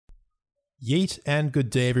Yeet and good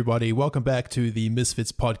day, everybody. Welcome back to the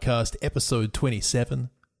Misfits Podcast, episode 27.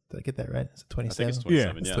 Did I get that right? Is it 27? I think it's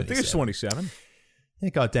 27, yeah. I think it's 27. Yeah,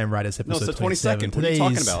 goddamn right, it's episode 27. No, it's the 22nd. What are you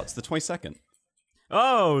talking about? It's the 22nd.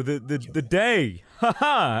 Oh, the day.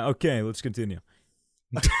 Haha. Okay, let's continue.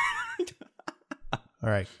 All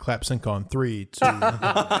right, clap sync on 3, 2,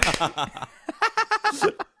 1.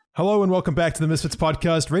 Hello and welcome back to the Misfits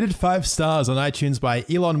Podcast, rated 5 stars on iTunes by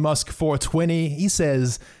Elon Musk 420. He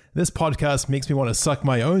says, this podcast makes me want to suck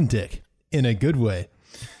my own dick in a good way.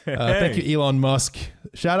 Thank you, Elon Musk.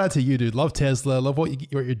 Shout out to you, dude. Love Tesla. Love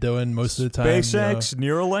what you're doing most of the time. SpaceX,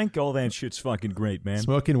 Neuralink, all that shit's fucking great, man.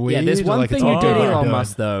 Smoking weed. Yeah, there's one thing you did, Elon doing.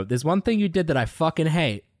 Musk, though. There's one thing you did that I fucking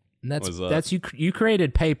hate. And that's you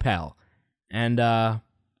created PayPal. And I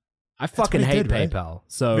fucking hate PayPal.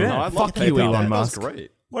 So Yeah, fuck you, PayPal. Elon That Musk. was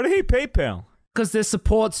great. Why do you hate PayPal? Because their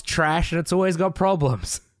support's trash and it's always got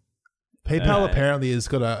problems. PayPal apparently has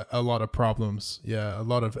got a lot of problems. Yeah, a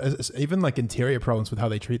lot of even like interior problems with how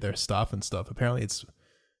they treat their staff and stuff. Apparently, it's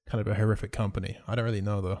kind of a horrific company. I don't really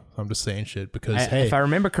know though. I'm just saying shit because hey, if I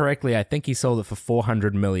remember correctly, I think he sold it for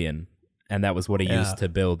 $400 million, and that was what he used to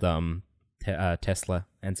build Tesla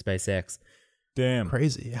and SpaceX. Damn.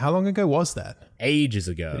 crazy. How long ago was that? Ages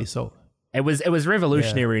ago. That he sold. It was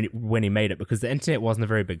revolutionary when he made it because the internet wasn't a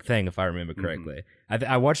very big thing, if I remember correctly.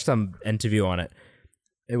 I watched some interview on it.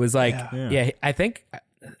 It was like, I think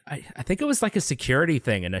it was like a security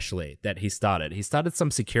thing initially that he started. He started some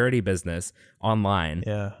security business online.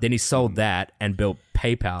 Yeah. Then he sold that and built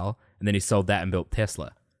PayPal, and then he sold that and built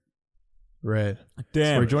Tesla. Right.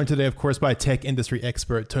 Damn. So we're joined today, of course, by tech industry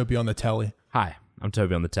expert Toby on the telly, Hi, I'm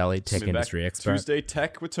Toby on the telly, tech industry expert. Tuesday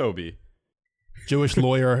Tech with Toby. Jewish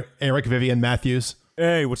lawyer Eric Vivian Matthews,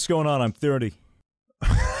 Hey, what's going on? I'm 30.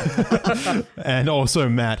 and also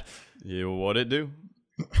Matt. You what it do?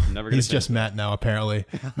 Never gonna He's change just Matt now, apparently.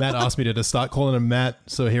 Matt asked me to just start calling him Matt,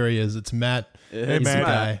 so here he is. It's Matt. Hey, He's the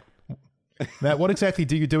Matt. guy. Matt, what exactly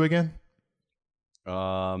do you do again?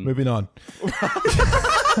 Moving on.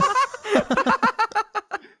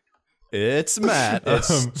 It's Matt.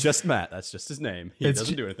 It's just Matt. That's just his name. He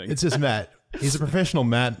doesn't do anything. It's just Matt. He's a professional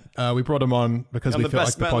Matt. We brought him on because I'm we the felt like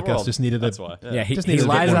best the man in the podcast world. just needed That's a... why. Yeah, he Just needs a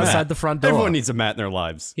lies bit more outside Matt. the front door. Everyone needs a Matt in their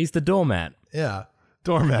lives. He's the doormat. Yeah.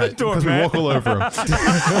 Doormat. Because we Doormat. walk all over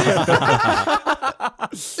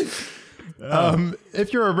him.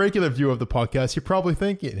 If you're a regular viewer of the podcast, you're probably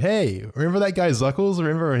thinking, hey, remember that guy Zuckles?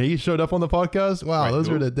 Remember when he showed up on the podcast? Wow, Right, those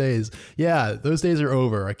who? were the days. Yeah, those days are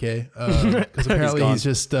over, okay? Because apparently he's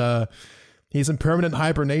just... he's in permanent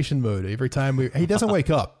hibernation mode. Every time he doesn't wake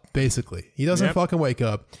up, basically. He doesn't fucking wake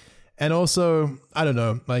up. And also, I don't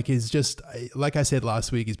know, like he's just, like I said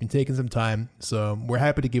last week, he's been taking some time. So we're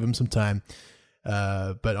happy to give him some time.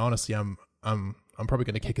 But honestly, I'm probably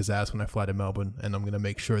going to kick his ass when I fly to Melbourne, and I'm going to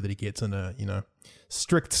make sure that he gets in a,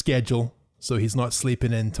 strict schedule. So he's not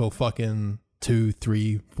sleeping in until fucking 2,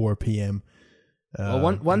 3, 4 p.m.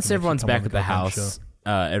 Well, once everyone's back at the house,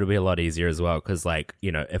 it'll be a lot easier as well. Because,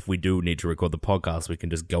 if we do need to record the podcast, we can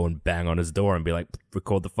just go and bang on his door and be like,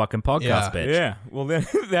 record the fucking podcast, bitch. Yeah, well, that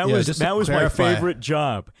just to was my clarify. favorite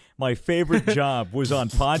job. My favorite job was on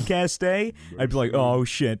podcast day. I'd be like, oh,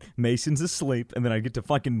 shit, Mason's asleep. And then I'd get to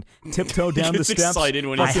fucking tiptoe down the gets steps, excited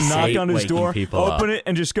when fucking I knock hate on his waking door, people open up. it,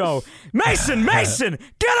 and just go, Mason,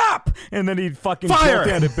 get up! And then he'd fucking Fire! jump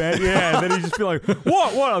down to bed. Yeah, and then he'd just be like,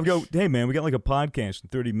 what? I'd go, hey, man, we got like a podcast in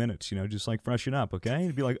 30 minutes, just like freshen up, okay?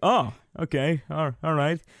 He'd be like, oh, okay, all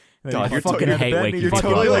right. And then God, he'd you're fucking fucking head to hate bed, waking and he'd You're people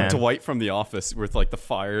fucking totally up, like man. Dwight from The Office with like the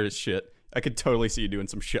fire and shit. I could totally see you doing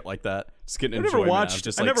some shit like that. Just getting I never enjoyment out of watched.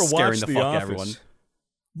 just I like never scaring watched the The fuck out Office. of everyone.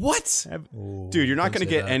 What? Ooh, Dude, you're not don't going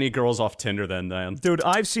to say get that. any girls off Tinder then, Dan. Dude,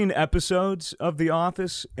 I've seen episodes of The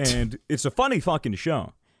Office, and it's a funny fucking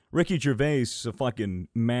show. Ricky Gervais is a fucking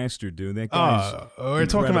master, dude. That guy's we're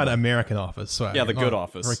talking about incredible. American Office. Sorry, Yeah, the good not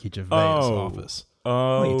Office. Ricky Gervais Oh. Office. What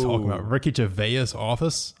are you talking about? Oh, Ricky Gervais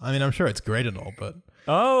Office? I mean, I'm sure it's great and all, but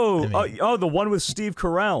the one with Steve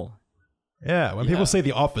Carell. yeah, when people say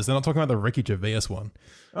The Office, they're not talking about the Ricky Gervais one.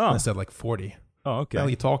 Oh, I said like 40. oh, What the hell are okay.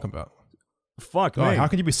 you talking about? Fuck God, me. how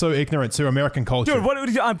can you be so ignorant to American culture?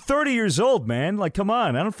 Dude, I'm 30 years old, man. Like, come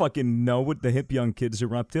on. I don't fucking know what the hip young kids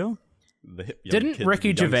are up to. The hip young Didn't kids,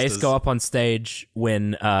 Ricky the Gervais youngsters. go up on stage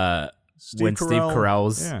when Steve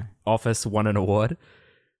Carell's Yeah, Office won an award?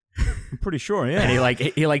 I'm pretty sure, yeah. And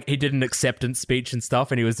he did an acceptance speech and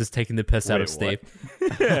stuff, and he was just taking the piss out Wait, of Steve.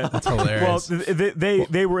 That's hilarious. Well,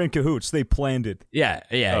 they were in cahoots. They planned it. Yeah,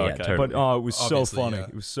 okay. totally. But it was so Obviously, funny. yeah.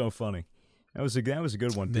 It was so funny. That was a good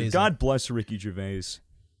one. Dude. Amazing. God bless Ricky Gervais.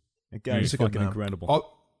 That guy is He's a good fucking man. incredible.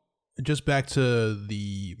 just back to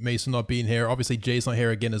the Mason not being here. Obviously, Jay's not here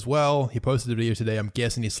again as well. He posted a video today. I'm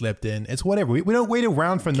guessing he slept in. It's whatever. We don't wait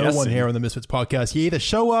around for no one here on the Misfits podcast. You either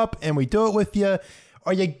show up and we do it with you,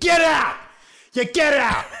 or you get out. You get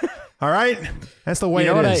out. All right? That's the way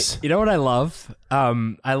it is. You know what I love?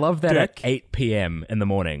 I love that at 8 p.m. in the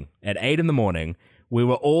morning. At 8 in the morning, we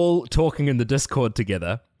were all talking in the Discord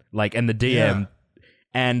together, like in the DM,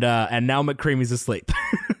 and now McCreamy's asleep.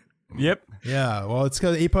 Yep. Yeah, well, it's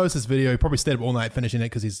because he posted this video. He probably stayed up all night finishing it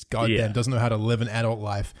because he's goddamn doesn't know how to live an adult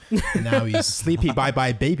life. And now he's sleepy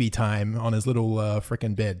bye-bye baby time on his little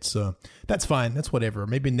freaking bed. So that's fine. That's whatever.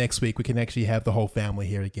 Maybe next week we can actually have the whole family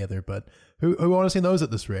here together. But who honestly knows at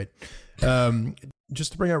this rate?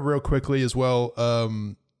 Just to bring up real quickly as well.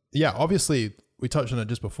 Obviously, we touched on it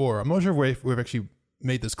just before. I'm not sure if we've actually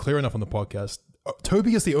made this clear enough on the podcast.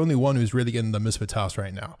 Toby is the only one who's really in the Misfits house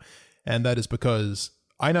right now. And that is because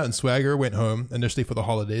Einat and Swagger went home initially for the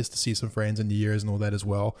holidays to see some friends in New Year's and all that as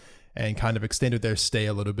well, and kind of extended their stay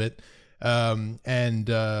a little bit. The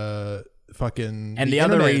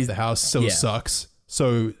other reason the house still sucks.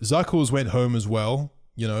 So Zuckles went home as well,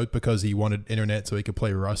 because he wanted internet so he could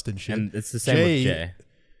play Rust and shit. And it's the same with Jay.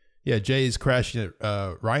 Yeah, Jay is crashing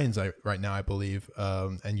at Ryan's right now, I believe,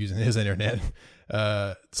 and using his internet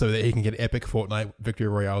so that he can get epic Fortnite victory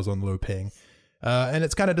royales on low ping. And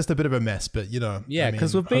it's kind of just a bit of a mess, but Yeah,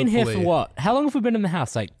 because we've been here for what? How long have we been in the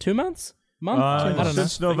house? Like 2 months? I don't know.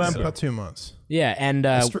 Since November. About 2 months. Yeah, and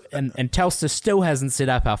Telstra still hasn't set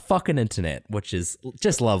up our fucking internet, which is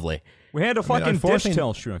just lovely. We had to fucking dish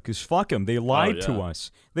Telstra, because fuck them. They lied to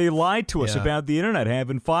us. They lied to us about the internet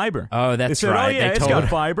having fiber. Oh, that's they said, right. Oh, yeah, it's got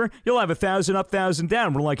fiber. You'll have 1,000 up, 1,000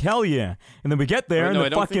 down. We're like, hell yeah. And then we get there, and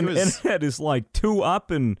the fucking internet is like 2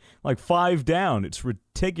 up and like 5 down. It's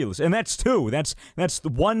ridiculous. And that's 2. That's the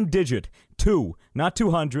 1 digit. 2. Not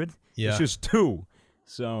 200. Yeah. It's just 2.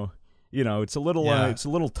 So, it's a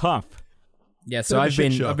little tough. Yeah, so I've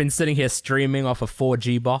been sitting here streaming off a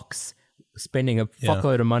 4G box, spending a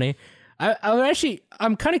fuckload of money.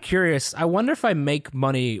 I'm kind of curious. I wonder if I make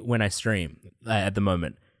money when I stream at the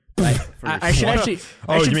moment. I should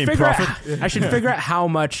figure out how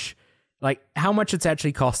much it's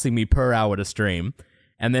actually costing me per hour to stream,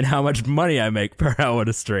 and then how much money I make per hour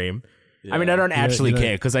to stream. Yeah. I mean, I don't actually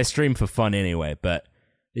care because I stream for fun anyway. But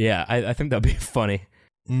yeah, I think that'd be funny.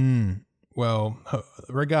 Well,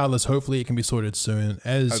 regardless, hopefully it can be sorted soon.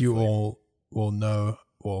 As you all will know.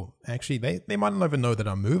 Well, actually, they might not even know that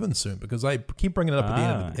I'm moving soon because I keep bringing it up at the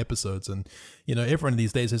end of the episodes. And, everyone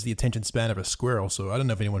these days has the attention span of a squirrel. So I don't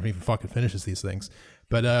know if anyone even fucking finishes these things.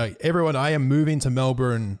 But everyone, I am moving to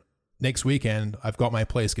Melbourne next weekend. I've got my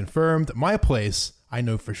place confirmed. My place, I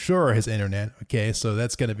know for sure has internet. Okay, so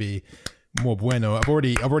that's going to be more bueno. I've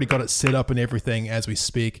already got it set up and everything as we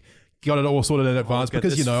speak. Got it all sorted in advance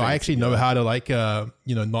because, I actually know how to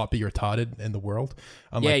not be retarded in the world.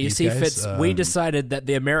 Yeah, you see, Fitz, we decided that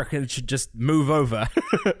the Americans should just move over.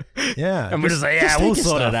 Yeah. And we're just like, we'll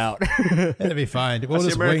sort it out. It'll be fine. We'll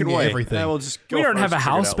just wing everything. Yeah, we'll just go we don't have a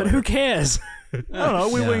house, but who cares? I don't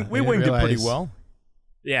know. We winged it pretty well.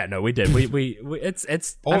 Yeah, no, we did. We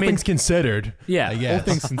it's all things considered. Yeah, all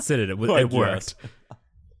things considered, it worked.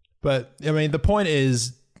 But I mean, the point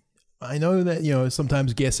is, I know that,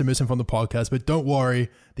 sometimes guests are missing from the podcast, but don't worry.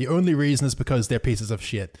 The only reason is because they're pieces of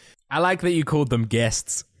shit. I like that you called them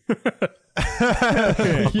guests. Yeah,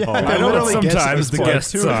 I know that sometimes the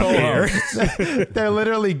guests are here. They're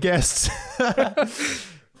literally guests.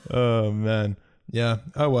 Oh, man. Yeah.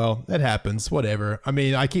 Oh, well, it happens. Whatever. I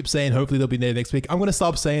mean, I keep saying hopefully they'll be there next week. I'm going to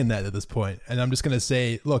stop saying that at this point. And I'm just going to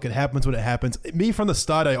say, look, it happens when it happens. Me, from the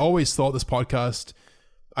start, I always thought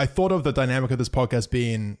I thought of the dynamic of this podcast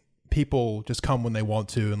being people just come when they want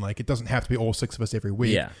to, and it doesn't have to be all 6 of us every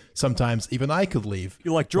week. Yeah. Sometimes even I could leave.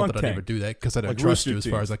 You're like drunk tank. I never do that because I don't trust you as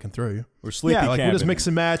far as I can throw you. Or sleepy cabin. We'll just mix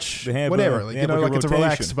and match, whatever. It's a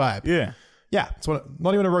relaxed vibe. Yeah. Yeah. It's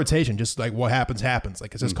not even a rotation. Just what happens.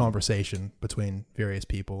 It's just conversation between various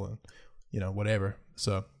people and whatever.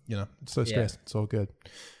 So it's no stress. It's all good.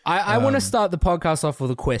 I want to start the podcast off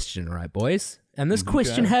with a question, right, boys? And this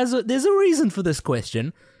question there's a reason for this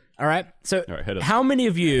question. All right. So, how many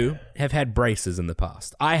of you have had braces in the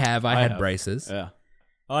past? I have. I had braces. Yeah.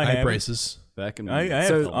 I had braces. Back in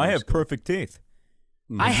I have perfect teeth.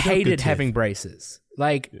 I hated having braces.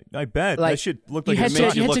 I bet. That shit looked like you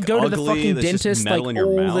had to go to the fucking dentist all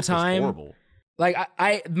the time.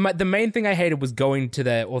 The main thing I hated was going to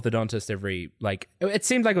the orthodontist it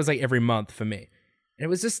seemed like it was every month for me. And it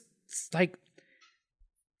was just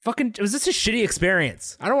it was just a shitty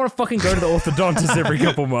experience. I don't want to fucking go to the orthodontist every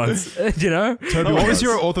couple months, Toby, what was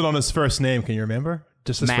your orthodontist's first name? Can you remember?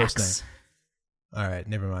 Just his Max. first name. All right,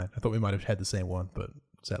 never mind. I thought we might have had the same one, but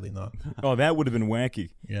sadly not. Oh, that would have been wacky.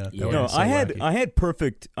 Yeah. No, I had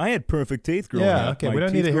perfect teeth growing up. Yeah, okay. My We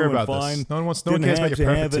don't need to hear about fine. this. No one cares about your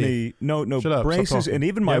perfect teeth. No Shut up, braces, and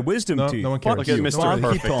even my wisdom teeth. No one cares. Look at Mr.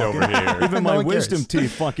 Perfect over here. Even my wisdom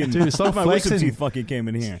teeth fucking. Dude, stop my wisdom flexing. teeth fucking came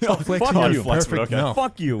in here. Stop flexing Fuck your you. perfect mouth.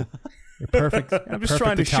 Fuck you. You're perfect. I'm just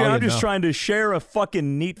trying to share. I'm just trying to share a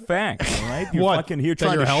fucking neat fact. All right, you're What? fucking here That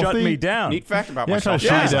trying you're to shut healthy? me down. Neat fact about Yeah, myself.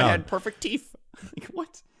 trying to shut you I down. had perfect teeth.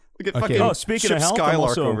 What? Look at Okay. fucking Oh, speaking Ship of health, I'm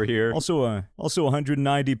Skylark over here. Also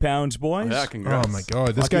 190 pounds, boys. Yeah, congrats. Oh my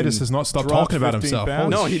god, this guy just does not stop dropped talking about 15 himself.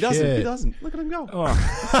 pounds. Holy No, he doesn't. shit. He doesn't. Look at him go.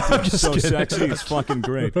 Oh, I'm just so kidding. sexy. It's fucking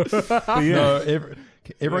great. But yeah. No,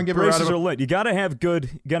 everyone give a round braces of are lit. You gotta have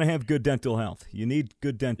good dental health. You need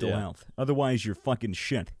good dental Yeah. health. Otherwise, you're fucking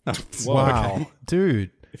shit. Wow, Okay.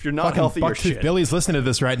 dude. If you're not Fucking healthy, you're Bucktooth shit. Billy's listening to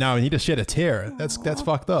this right now, and he just shed a tear. That's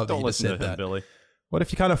fucked up. that Don't you just listen to said him, that. Billy. What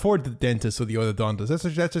if you can't afford the dentist or the orthodontist?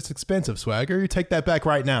 That's just expensive, Swagger. You take that back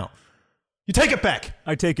right now. You take it back.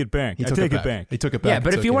 I take it back. He I took take it it back. He took it back. Yeah,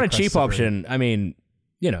 but It's if you okay. want a Christ cheap is a option, I mean,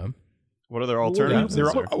 you know. What are their alternatives?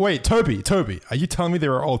 Wait, Toby, are you telling me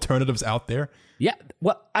there are alternatives out there? Yeah,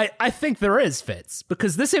 well, I think there is, Fitz,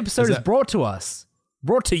 because this episode is brought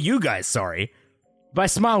to you guys, sorry, by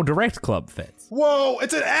Smile Direct Club, Fitz. Whoa,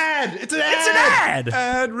 it's an ad! It's an ad! It's an ad!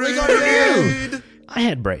 Ad We got an ad! I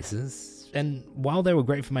had braces, and while they were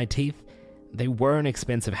great for my teeth, they were an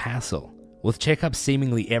expensive hassle. With checkups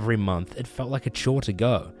seemingly every month, it felt like a chore to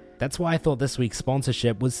go. That's why I thought this week's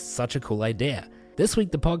sponsorship was such a cool idea. This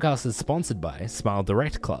week, the podcast is sponsored by Smile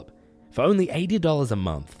Direct Club. For only $80 a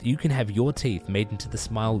month, you can have your teeth made into the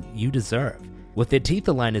smile you deserve. With their teeth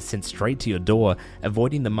aligners sent straight to your door,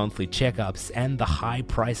 avoiding the monthly checkups and the high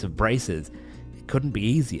price of braces, it couldn't be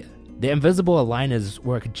easier. Their invisible aligners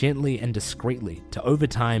work gently and discreetly to over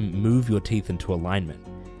time move your teeth into alignment.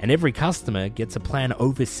 And every customer gets a plan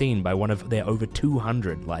overseen by one of their over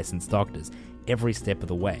 200 licensed doctors every step of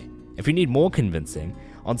the way. If you need more convincing,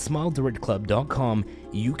 on SmileDirectClub.com,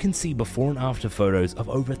 you can see before and after photos of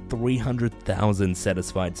over 300,000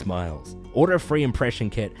 satisfied smiles. Order a free impression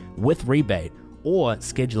kit with rebate, or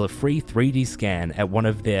schedule a free 3D scan at one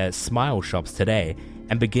of their smile shops today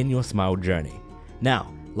and begin your smile journey.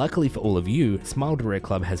 Now, luckily for all of you, Smile Direct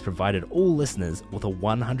Club has provided all listeners with a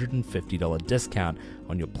 $150 discount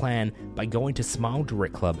on your plan by going to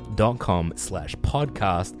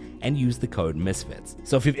SmileDirectClub.com/podcast and use the code MISFITS.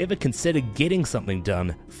 So if you've ever considered getting something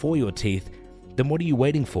done for your teeth, then what are you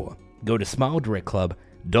waiting for? Go to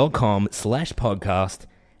SmileDirectClub.com/podcast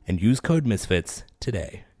and use code MISFITS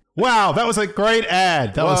today. Wow, that was a great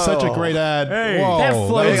ad. That was such a great ad. Hey. Whoa, That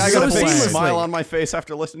flows Hey, I got a so big seamlessly. smile on my face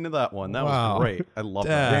after listening to that one. That Wow. was great. I love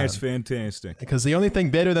Damn. that. That's fantastic. Because the only thing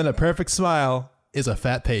better than a perfect smile is a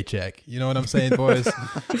fat paycheck. You know what I'm saying, boys?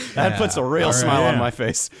 That puts a real All right. smile on Yeah. my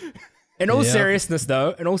face. In all Yeah. seriousness,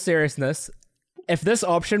 though, if this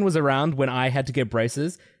option was around when I had to get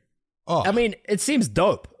braces, Oh, I mean, it seems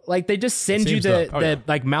dope. Like they just send you seems the, dope. Oh, the yeah.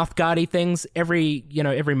 like mouth guardy things every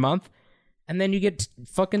month, and then you get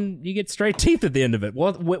straight teeth at the end of it.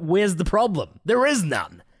 Where's the problem? There is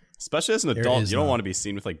none. Especially as an adult, is you don't none. want to be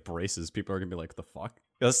seen with like braces. People are gonna be like, "The fuck?"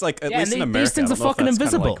 It's like at Yeah, least and in these America, things I are don't know if fucking that's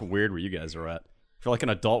kinda, invisible. like weird where you guys are at. For like an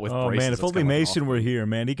adult with Oh braces, man, if that's only kinda Mason awkward. were here,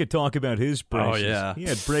 man, he could talk about his braces. yeah. He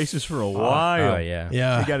had braces for a while. Oh yeah.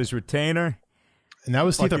 yeah. He got his retainer. And now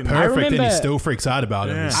his teeth are Fucking- perfect, and he remember- still freaks out about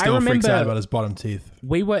it. Yeah. He I still freaks remember- out about his bottom teeth.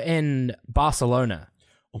 We were in Barcelona,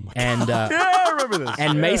 and Yeah, I remember this.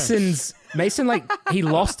 and Yeah. Mason like he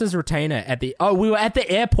lost his retainer at the we were at the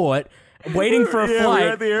airport waiting for a Yeah, we flight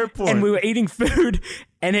were at the airport. and we were eating food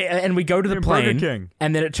and we go to the In Burger plane King.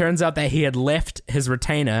 and then it turns out that he had left his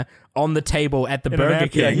retainer on the table at the In a Burger napkin.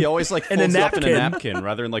 King. Yeah, he always like In a folds it up in a napkin. napkin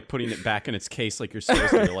rather than like putting it back in its case like you're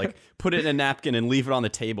supposed to. Like put it in a napkin and leave it on the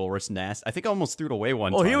table where it's nasty. I think I almost threw it away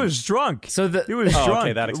one Well, time. he was drunk. So he was Oh, drunk.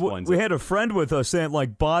 okay, that explains we it. had a friend with us that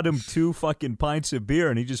like bought him 2 fucking pints of beer,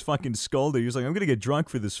 and he just fucking scolded. He was like, "I'm gonna get drunk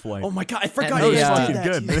for this flight." Oh my god, I forgot And he he, was uh, fucking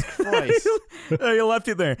good. Jesus Christ. He left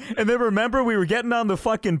it there. And then remember, we were getting on the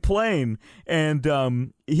fucking plane, and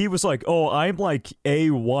he was like, "Oh, I'm like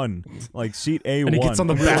A1, like seat A1." And he gets on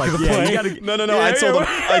the We were back like, of the "Yeah, you plane. gotta- No. Yeah, I told him.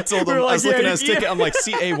 yeah. I told We him. were I like, was looking yeah, at his yeah. ticket. I'm like,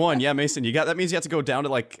 CA1. Yeah, Mason, you got that means you have to go down to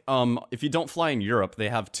like if you don't fly in Europe, they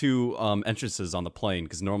have 2 entrances on the plane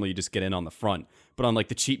because normally you just get in on the front. But on like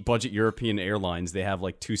the cheap budget European airlines, they have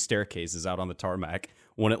like 2 staircases out on the tarmac.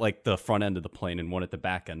 One at like the front end of the plane and one at the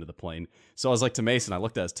back end of the plane. So I was like to Mason, I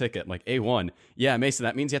looked at his ticket. I'm like, A1. Yeah, Mason,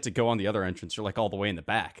 that means you have to go on the other entrance. You're like all the way in the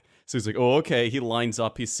back. So he's like, oh, okay. He lines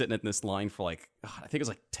up. He's sitting in this line for like, I think it was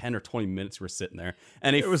like 10 or 20 minutes we're sitting there.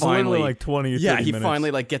 And it was finally like 20 or 30 minutes. He finally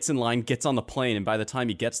like gets in line, gets on the plane. And by the time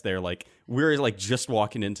he gets there, like we're like just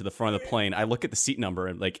walking into the front of the plane. I look at the seat number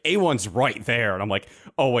and like A1's right there. And I'm like,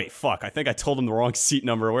 oh, wait, fuck. I think I told him the wrong seat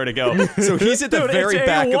number. Where to go? So he's at the very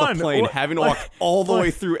back of the plane, having to walk all the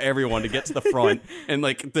way through everyone to get to the front. And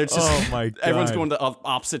like, there's just, everyone's going to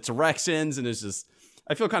opposite directions. And it's just,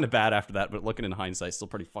 I feel kind of bad after that, but looking in hindsight, it's still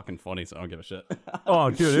pretty fucking funny, so I don't give a shit. Oh,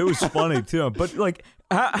 dude, it was funny, too. But, like,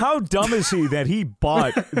 how dumb is he that he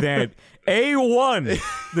bought that A1,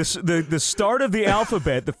 the start of the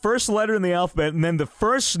alphabet, the first letter in the alphabet, and then the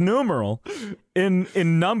first numeral in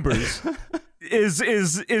numbers is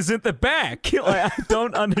at the back. Like, I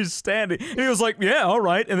don't understand it. And he was like, yeah, all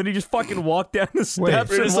right. And then he just fucking walked down the steps.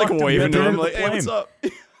 Wait, just like waving to him, like, hey, what's up?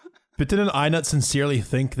 But didn't Einut sincerely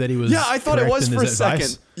think that he was? Yeah, I thought it was for a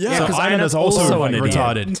second. Yeah, because Einut is also like,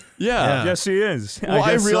 retarded. Yeah. Yes, he is. Well,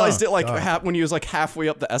 I realized it like when he was like halfway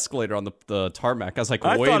up the escalator on the tarmac. I was like,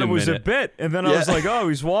 wait a minute. I thought it was a bit, and then I was like, oh,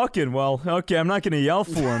 he's walking. Well, okay, I'm not going to yell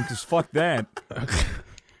for him because fuck that.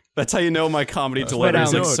 That's how you know my comedy delivery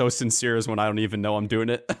is like so sincere, is when I don't even know I'm doing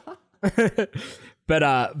it.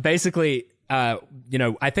 But basically.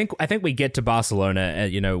 I think we get to Barcelona.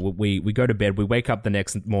 We go to bed. We wake up the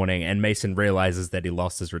next morning, and Mason realizes that he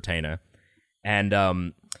lost his retainer.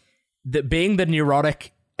 And being the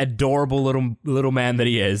neurotic, adorable little man that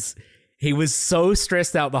he is, he was so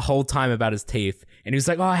stressed out the whole time about his teeth. And he was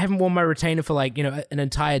like, "Oh, I haven't worn my retainer for like an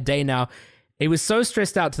entire day now." He was so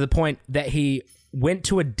stressed out to the point that he went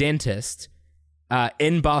to a dentist.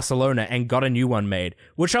 In Barcelona and got a new one made,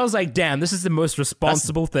 which I was like, damn, this is the most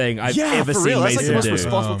responsible thing I've ever seen Mason do. That's like the most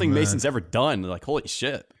responsible thing Mason's ever done. Like, holy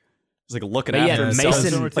shit. He's like looking after himself.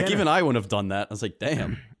 Mason, like, even I wouldn't have done that. I was like,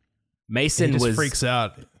 damn. Mason just freaks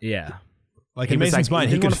out. Yeah. Like, in Mason's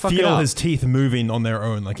mind, he could feel his teeth moving on their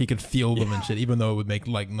own. Like, he could feel them and shit, even though it would make,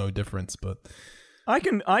 like, no difference. But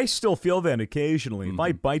I still feel that occasionally. If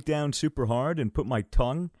I bite down super hard and put my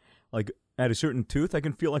tongue, like, at a certain tooth, I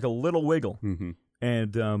can feel like a little wiggle. Mm-hmm.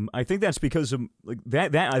 And I think that's because of like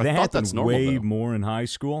that happened way more in high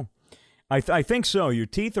school. I think so. Your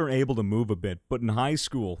teeth are able to move a bit, but in high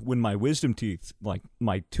school, when my wisdom teeth, like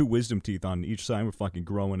my 2 wisdom teeth on each side were fucking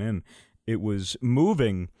growing in, it was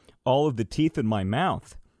moving all of the teeth in my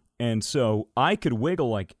mouth. And so I could wiggle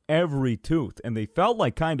like every tooth, and they felt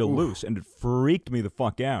like kind of loose, and it freaked me the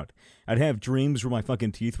fuck out. I'd have dreams where my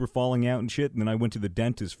fucking teeth were falling out and shit, and then I went to the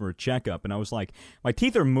dentist for a checkup, and I was like, my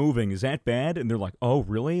teeth are moving, is that bad? And they're like, oh,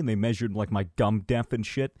 really? And they measured like my gum depth and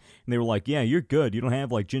shit, and they were like, yeah, you're good. You don't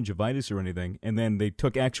have like gingivitis or anything. And then they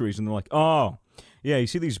took x-rays, and they're like, oh, yeah, you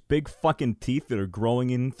see these big fucking teeth that are growing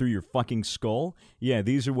in through your fucking skull? Yeah,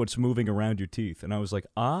 these are what's moving around your teeth. And I was like,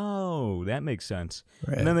 oh, that makes sense.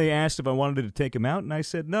 Right. And then they asked if I wanted to take them out, and I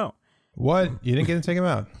said no. What? You didn't get to take them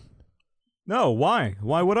out? No, why?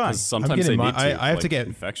 Why would I? Sometimes they need to. I have to get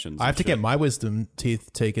infections. I have to get my wisdom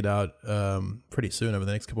teeth taken out pretty soon over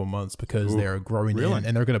the next couple of months because they are growing in,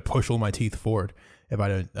 and they're going to push all my teeth forward if I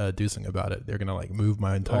don't do something about it. They're going to like move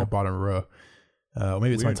my entire bottom row.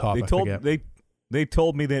 Maybe it's my top. I forget. They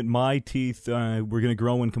told me that my teeth were going to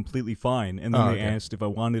grow in completely fine, and then they asked if I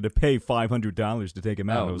wanted to pay $500 to take them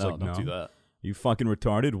out. I was like, no, don't do that. You fucking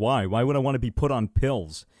retarded? Why? Why would I want to be put on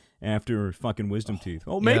pills after fucking wisdom teeth?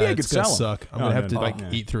 Oh, maybe I could sell them. Suck. I'm gonna have to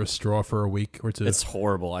eat through a straw for a week or two. It's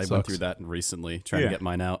horrible. I went through that recently, trying to get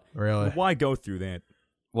mine out. Really? Well, why go through that?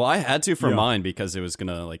 Well, I had to for mine because it was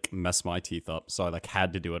gonna like mess my teeth up, so I like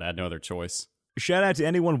had to do it. I had no other choice. Shout out to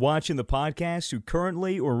anyone watching the podcast who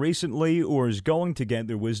currently or recently or is going to get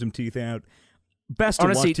their wisdom teeth out. Best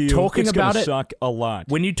of luck to you. Talking it's about gonna it suck a lot.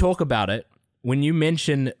 When you talk about it, when you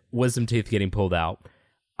mention wisdom teeth getting pulled out,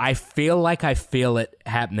 I feel like I feel it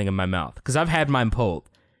happening in my mouth because I've had mine pulled,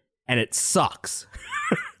 and it sucks.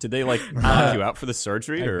 Did they like knock you out for the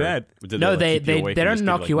surgery? Or bet. No, they don't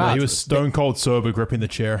knock you out. He was stone cold sober, gripping the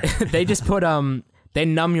chair. They just put they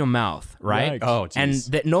numb your mouth, right? Yikes. Oh, geez.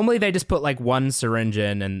 And normally they just put like one syringe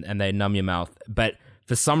in and they numb your mouth, but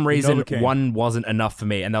for some reason one wasn't enough for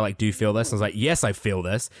me, and they're like, "Do you feel this?" I was like, "Yes, I feel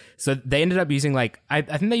this." So they ended up using like I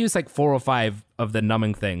think they used like 4 or 5 of the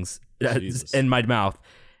numbing things in my mouth.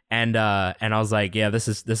 And I was like, yeah, this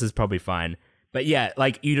is probably fine. But yeah,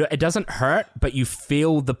 like it doesn't hurt, but you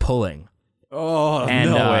feel the pulling. Oh, and,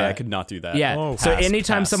 no way, I could not do that. Yeah. So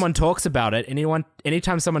anytime someone talks about it,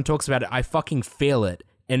 I fucking feel it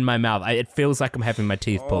in my mouth. It feels like I'm having my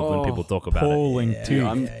teeth pulled when people talk about pulling it.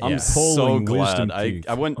 teeth. I'm so Pulling glad. wisdom teeth.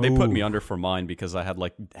 I went. They put me under for mine because I had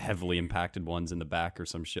like heavily impacted ones in the back or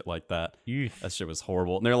some shit like that. That shit was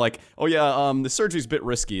horrible. And they're like, oh yeah, the surgery's a bit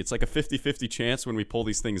risky. It's like a 50-50 chance when we pull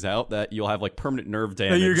these things out that you'll have like permanent nerve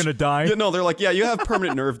damage. You're gonna die. Yeah, no, they're like, yeah, you have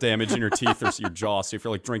permanent nerve damage in your teeth or your jaw. So if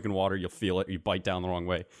you're like drinking water, you'll feel it. You bite down the wrong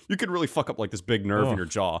way. You could really fuck up like this big nerve in your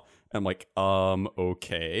jaw. And I'm like,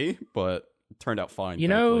 okay, but it turned out fine. You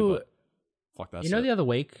know. Fuck that. You know, the other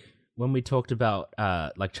week when we talked about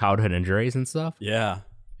like childhood injuries and stuff. Yeah.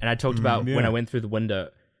 And I talked about when I went through the window,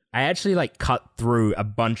 I actually like cut through a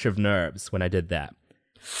bunch of nerves when I did that.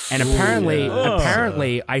 And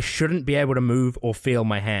apparently, I shouldn't be able to move or feel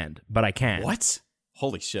my hand, but I can. What?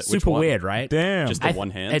 Holy shit! Super weird, right? Damn. Just the one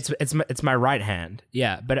hand. It's my right hand.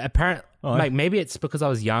 Yeah, but apparently, like maybe it's because I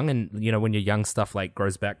was young, and you know when you're young, stuff like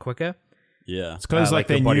grows back quicker. Yeah, it's because like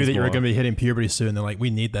they your knew body's that you were more- going to be hitting puberty soon. They're like, we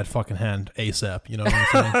need that fucking hand ASAP. You know what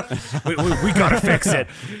I'm saying? we gotta fix it.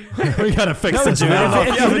 We gotta fix it, dude. if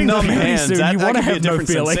you have hitting numb the puberty hands, soon, that you could wanna be a have no different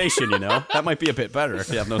feeling. sensation, you know? That might be a bit better if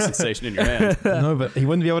you have no sensation in your hand. No, but he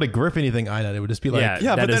wouldn't be able to grip anything on it. It would just be like, Yeah.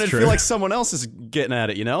 Yeah, That but then is it'd true. feel like someone else is getting at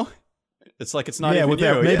it, you know? It's like it's not yeah, even with you.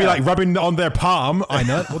 their, maybe yeah. like rubbing on their palm. I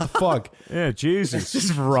know. What the fuck? Yeah, Jesus.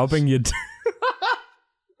 Just rubbing your.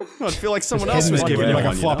 No, I'd feel like someone else was Like giving you like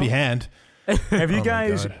one, a floppy you know? hand. Have you Oh my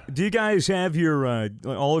guys? God. Do you guys have your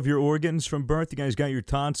all of your organs from birth? You guys got your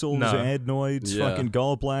tonsils, No. adenoids, Yeah. fucking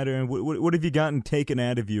gallbladder, and what have you gotten taken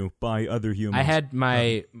out of you by other humans? I had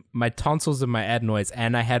my tonsils and my adenoids,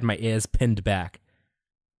 and I had my ears pinned back.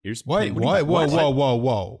 Here's Wait, what do you- whoa, what? whoa, whoa, whoa,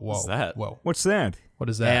 whoa. What's that? Whoa. What's that? What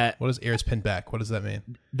is that? What is ears pinned back? What does that mean?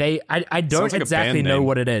 I don't Sounds like a exactly band know name.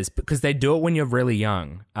 what it is because they do it when you're really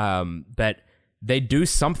young. But they do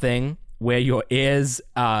something where your ears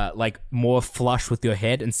are like more flush with your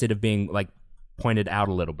head instead of being like pointed out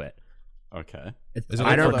a little bit. Okay. Is it I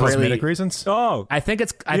like don't for cosmetic really. reasons? Oh, I think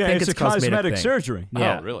it's. I yeah, think it's a cosmetic cosmetic thing. surgery.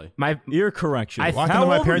 Yeah. Oh, really? My Ear correction. I- Well, I How can know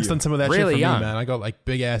my old parents are you? done some of that Really shit for young. me, man. I got like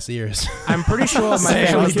big ass ears. I'm pretty sure my Same.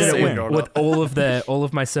 family Same. did it Same. with all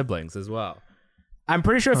of my siblings as well. I'm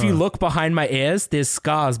pretty sure if you look behind my ears, there's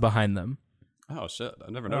scars behind them. Oh shit!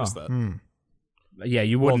 I never noticed that. Yeah,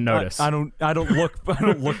 you Well, wouldn't notice. I don't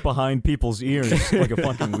look behind people's ears like a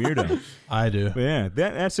fucking weirdo. I do. But yeah,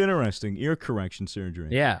 that's interesting. Ear correction surgery.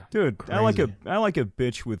 Yeah, Dude, I like a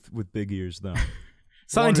bitch with big ears though.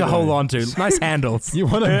 something to hold on to. Nice handles. You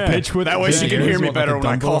want a bitch with That way big she can ears hear me with, better like, a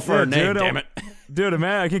when I Dumbo? call for her Yeah, name. dude, Damn it! Dude,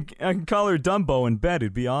 man, I can call her Dumbo in bed.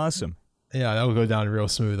 It'd be awesome. Yeah, that'll go down real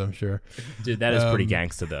smooth, I'm sure. Dude, that is pretty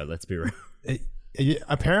gangster though. Let's be real.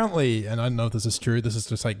 Apparently, and I don't know if this is true, this is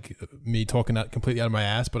just like me talking out completely out of my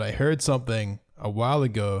ass, but I heard something a while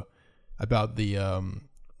ago about the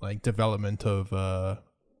like development of I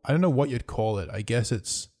don't know what you'd call it. I guess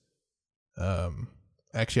it's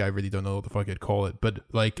actually I really don't know what the fuck you'd call it, but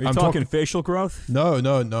like Are you I'm talking facial growth? No,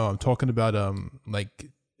 I'm talking about like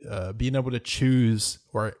being able to choose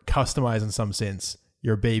or customize in some sense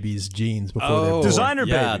your baby's genes before they're born. Designer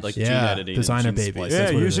yeah, babies. like Yeah, gene editing, designer and gene babies. splicing. Yeah,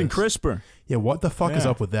 That's what it using is. CRISPR. Yeah, what the fuck is Yeah.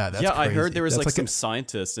 up with that? That's Yeah, I crazy. heard there was That's like some a-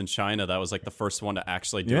 scientists in China that was like the first one to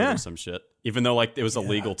actually do it Yeah. or some shit. Even though like it was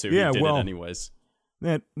illegal to, Yeah, he did well- it anyways.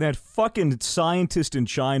 That fucking scientist in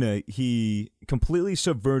China, he completely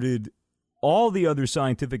subverted all the other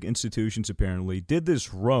scientific institutions, apparently. Did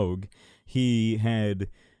this rogue. He had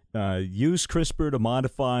used CRISPR to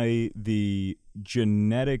modify the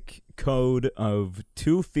genetic code of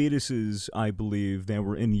 2 fetuses, I believe, that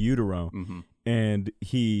were in utero. Mm-hmm. And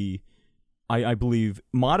he, I believe,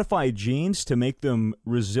 modified genes to make them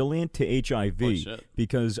resilient to HIV. Holy shit.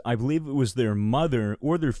 Because I believe it was their mother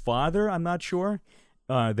or their father, I'm not sure,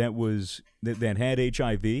 that had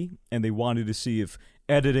HIV, and they wanted to see if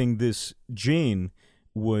editing this gene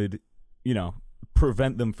would,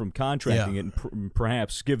 prevent them from contracting it and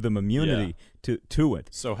perhaps give them immunity to it.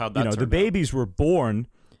 So how'd that the turn out? babies were born,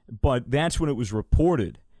 but that's when it was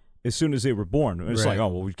reported. As soon as they were born, it's Right. like, oh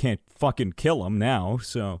well, we can't fucking kill them now.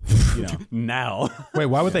 So, Now. Wait,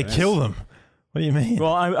 why would they kill them? What do you mean?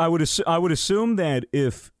 Well, I would assume that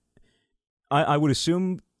if I would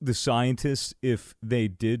assume the scientists, if they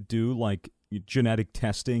did do like genetic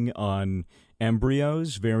testing on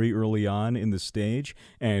embryos very early on in the stage,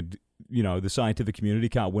 and the scientific community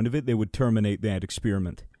caught wind of it, they would terminate that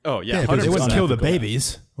experiment. Oh yeah, because they 100%. wouldn't kill the unethical.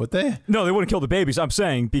 babies, would they? No, they wouldn't kill the babies. I'm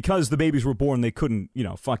saying because the babies were born, they couldn't,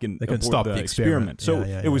 fucking They couldn't abort stop the the experiment. So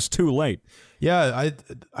Yeah, it was too late. Yeah,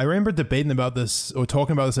 I remember debating about this or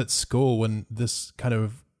talking about this at school when this kind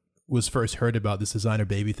of was first heard about this designer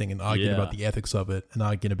baby thing and arguing about the ethics of it and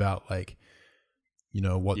arguing about like,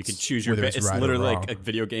 what You can choose your. It's right or literally wrong. like a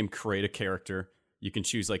video game. Create a character. You can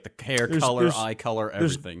choose like the hair color, eye color,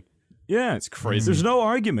 everything. Yeah, it's crazy. There's no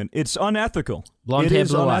argument. It's unethical. Blonde hair,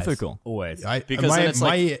 blue unethical. Eyes. Always. Because then it's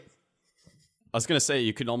like, I was gonna say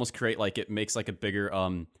you could almost create like it makes like a bigger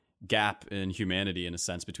gap in humanity in a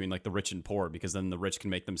sense between like the rich and poor, because then the rich can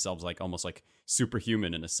make themselves like almost like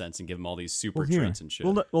superhuman in a sense and give them all these super traits and shit.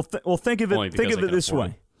 Well, think of it. Think of it this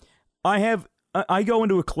way. I go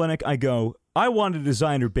into a clinic. I go, I want a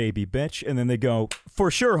designer baby, bitch, and then they go,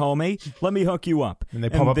 for sure, homie. Let me hook you up. And they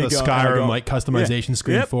pop up the Skyrim like customization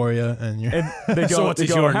screen for you, and they go,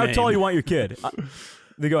 how tall you want your kid?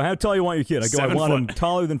 They go, how tall you want your kid? I go, I want him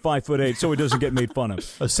taller than 5'8", so he doesn't get made fun of.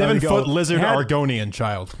 A 7-foot lizard Argonian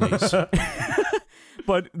child, please.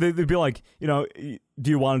 But they'd be like, do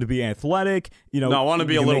you want him to be athletic? No, I want to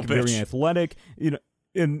be a little bitch. Very athletic.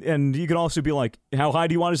 And you can also be like, how high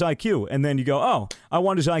do you want his IQ? And then you go, oh, I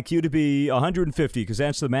want his IQ to be 150 because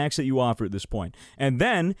that's the max that you offer at this point. And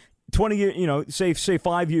then 20 years, say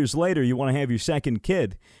 5 years later, you want to have your second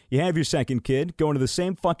kid. You have your second kid, go into the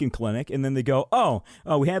same fucking clinic, and then they go, oh,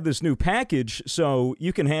 we have this new package, so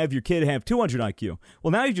you can have your kid have 200 IQ.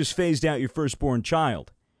 Well, now you just phased out your firstborn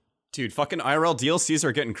child. Dude, fucking IRL DLCs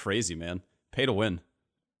are getting crazy, man. Pay to win.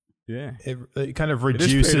 Yeah, it kind of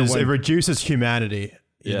reduces humanity.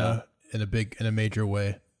 You know, in a major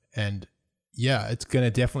way, and it's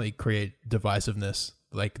gonna definitely create divisiveness.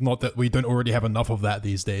 Like, not that we don't already have enough of that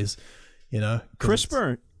these days.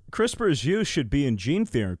 CRISPR's use should be in gene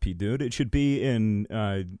therapy, dude. It should be in.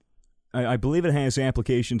 I believe it has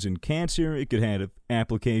applications in cancer. It could have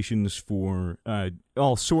applications for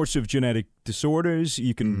all sorts of genetic disorders.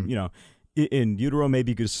 You can, in utero,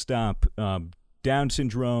 maybe you could stop Down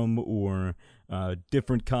syndrome or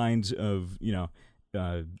different kinds of,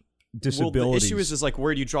 disabilities. Well, the issue is like,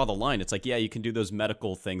 where do you draw the line? It's like, you can do those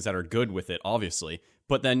medical things that are good with it, obviously.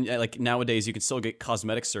 But then, like, nowadays, you can still get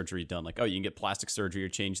cosmetic surgery done. Like, you can get plastic surgery or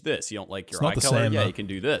change this. You don't like your eye color? You can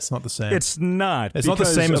do this. It's not the same. It's not. It's not the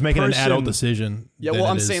same as making an adult decision. Yeah, well,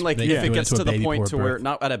 I'm saying, like, if it gets to the point to where,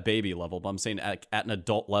 not at a baby level, but I'm saying at an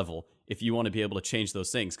adult level, if you want to be able to change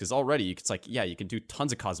those things, because already it's like, you can do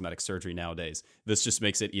tons of cosmetic surgery nowadays. This just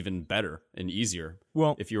makes it even better and easier.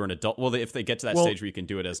 Well, if you're an adult, if they get to that stage where you can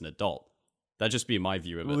do it as an adult, that'd just be my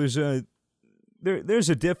view of it. There's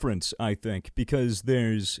a difference, I think, because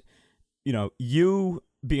there's, you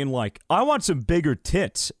being like, I want some bigger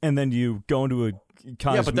tits, and then you go into a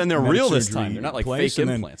but then they're real this time. They're not like fake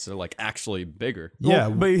implants. They're like actually bigger.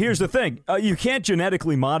 But here's the thing. You can't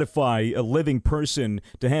genetically modify a living person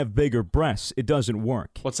to have bigger breasts. It doesn't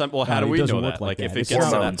work. How do we know that? Like if it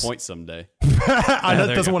gets to that point someday.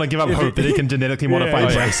 That doesn't want to give up hope that he can genetically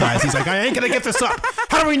modify breast size. He's like, I ain't going to give this up.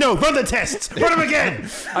 How do we know? Run the tests. Run them again.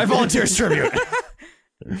 I volunteer as tribute.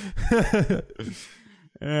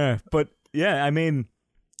 I mean...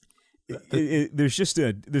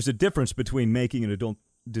 there's a difference between making an adult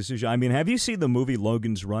decision. I mean, have you seen the movie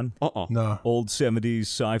Logan's Run? No. Old 70s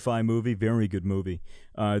sci-fi movie, very good movie.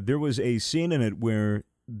 There was a scene in it where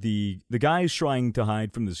the guy is trying to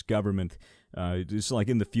hide from this government. It's like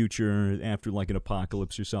in the future, after like an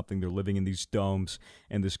apocalypse or something, they're living in these domes,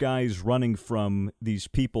 and this guy's running from these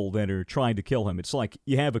people that are trying to kill him. It's like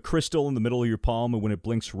you have a crystal in the middle of your palm, and when it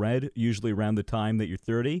blinks red, usually around the time that you're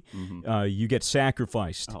 30, you get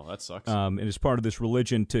sacrificed. Oh, that sucks. And it's part of this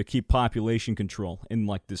religion to keep population control in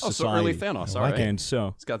like this society. So early Thanos, all right. And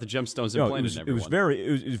so it's got the gemstones implanted in everyone.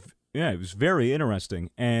 It was very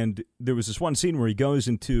interesting. And there was this one scene where he goes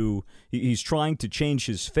into, he's trying to change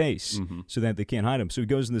his face so that they can't hide him. So he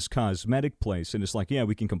goes in this cosmetic place, and it's like,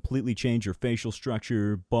 we can completely change your facial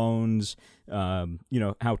structure, bones,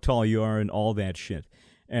 how tall you are, and all that shit.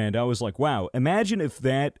 And I was like, wow, imagine if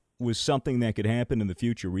that was something that could happen in the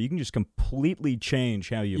future where you can just completely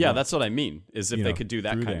change how you look. That's what I mean, is if they could do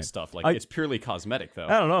that kind of stuff. Like, it's purely cosmetic, though.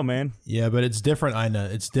 I don't know, man. Yeah, but it's different, I know.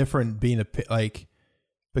 It's different being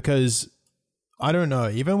because I don't know,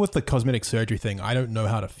 even with the cosmetic surgery thing, I don't know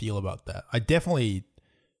how to feel about that. I definitely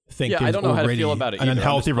think I don't know how to feel about it an either.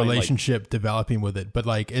 unhealthy relationship developing with it. But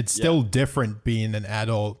like, it's still different being an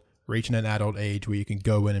adult, reaching an adult age where you can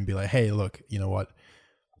go in and be like, hey, look, you know what?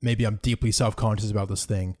 Maybe I'm deeply self-conscious about this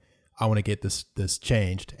thing. I want to get this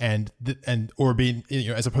changed. Or being,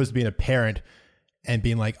 as opposed to being a parent and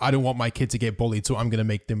being like, I don't want my kid to get bullied, so I'm going to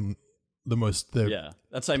make them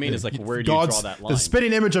that's what I mean. Is like, where do you draw that line? The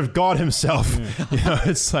spitting image of God Himself.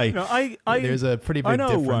 It's like there's a pretty big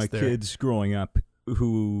difference there. I know kids growing up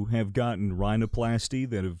who have gotten rhinoplasty,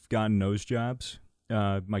 that have gotten nose jobs.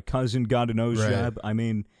 My cousin got a nose job. I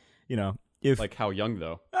mean, if like how young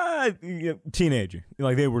though? Teenager,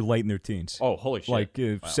 like they were late in their teens. Oh, holy shit! Like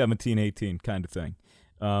 17, 18 kind of thing.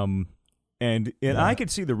 And I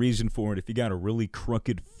could see the reason for it if you got a really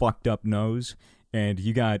crooked, fucked up nose. And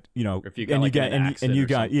you got, if you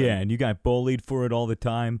got and you got bullied for it all the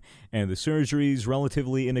time, and the surgery's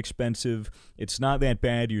relatively inexpensive. It's not that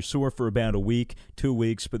bad. You're sore for about a week, 2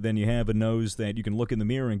 weeks, but then you have a nose that you can look in the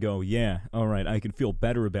mirror and go, yeah, all right, I can feel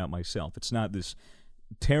better about myself. It's not this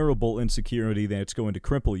terrible insecurity that's going to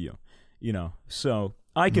cripple you, So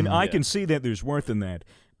I can see that there's worth in that.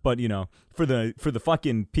 But for the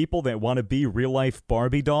fucking people that want to be real life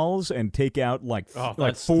Barbie dolls and take out like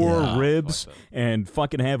 4 ribs and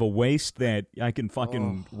fucking have a waist that I can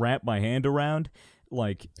fucking wrap my hand around,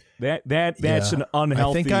 like that's an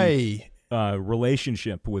unhealthy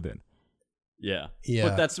relationship with it. Yeah.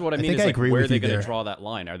 But that's what I mean. Is like, where are they going to draw that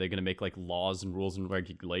line? Are they going to make like laws and rules and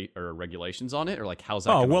regulations on it, or like how's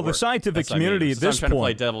that? Oh well, work? The scientific community at this point. I'm trying to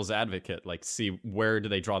play devil's advocate. Like, see where do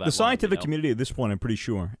they draw that line? The scientific community at this point, I'm pretty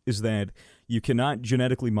sure, is that you cannot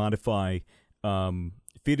genetically modify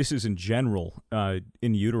fetuses in general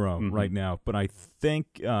in utero right now. But I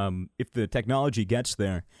think if the technology gets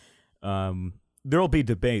there, there'll be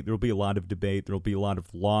debate. There'll be a lot of debate. There'll be a lot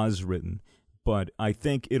of laws written. But I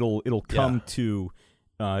think it'll come to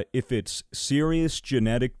if it's serious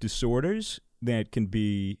genetic disorders that can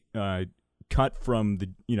be cut from the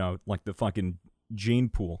like the fucking gene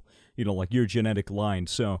pool, like your genetic line.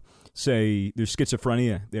 So say there's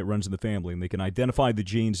schizophrenia that runs in the family, and they can identify the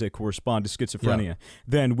genes that correspond to schizophrenia. Yeah.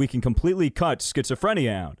 Then we can completely cut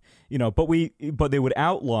schizophrenia out. But they would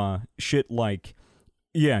outlaw shit like.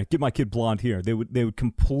 Yeah, get my kid blonde hair. They would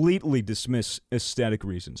completely dismiss aesthetic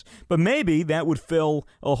reasons. But maybe that would fill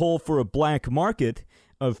a hole for a black market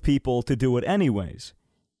of people to do it anyways.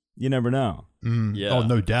 You never know. Yeah. Oh,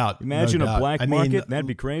 no doubt. Imagine a black market. That'd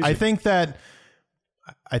be crazy. I think I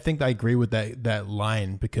agree with that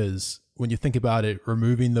line, because when you think about it,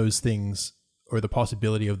 removing those things or the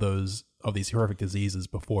possibility of these horrific diseases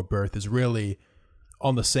before birth is really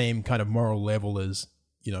on the same kind of moral level as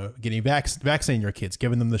getting vaccinating your kids,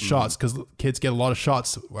 giving them the shots, because kids get a lot of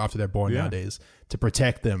shots after they're born nowadays to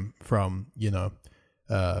protect them from,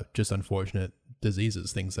 just unfortunate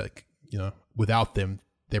diseases, things that, without them,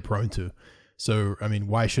 they're prone to. So, I mean,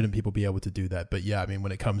 why shouldn't people be able to do that? But yeah, I mean,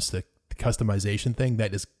 when it comes to the customization thing,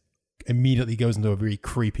 that just immediately goes into a very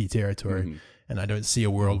creepy territory. And I don't see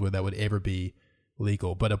a world where that would ever be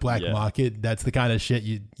legal. But a black market, that's the kind of shit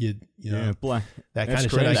that kind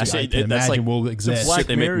of shit I can imagine will exist. Shit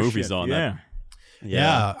they make movies on.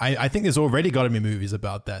 Yeah. I think there's already got to be movies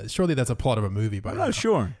about that. Surely that's a plot of a movie by now.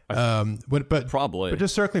 Sure. But probably. But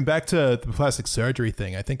just circling back to the plastic surgery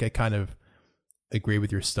thing, I think I kind of agree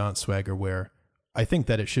with your stance, Swagger, where I think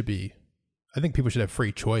that I think people should have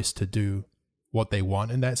free choice to do what they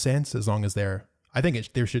want in that sense, as long as they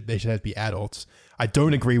should have to be adults. I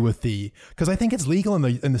don't agree with because I think it's legal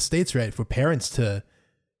in the States, right, for parents to,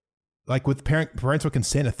 like, with parental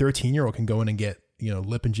consent, a 13-year-old can go in and get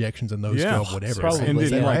lip injections and nose job, whatever. Right?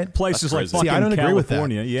 In like places like fucking California, agree with that.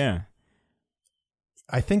 Yeah.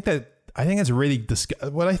 I think that's really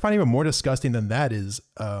what I find even more disgusting than that is,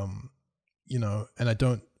 and I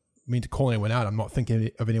don't mean to call anyone out. I'm not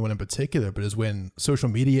thinking of anyone in particular, but is when social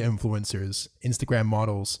media influencers, Instagram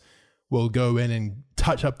models, will go in and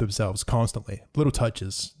touch up themselves constantly. Little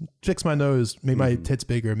touches. Fix my nose, made my tits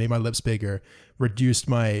bigger, made my lips bigger, reduced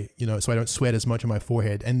my, so I don't sweat as much on my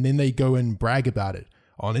forehead. And then they go and brag about it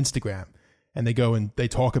on Instagram. And they go and they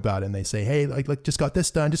talk about it and they say, hey, like just got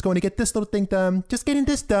this done, just going to get this little thing done, just getting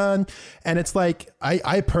this done. And it's like,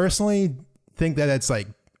 I personally think that it's like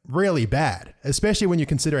really bad, especially when you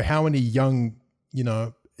consider how many young,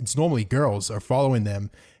 it's normally girls are following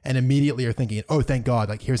them and immediately are thinking, oh, thank God,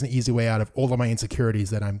 like here's an easy way out of all of my insecurities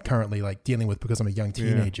that I'm currently like dealing with because I'm a young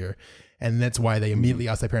teenager. Yeah. And that's why they immediately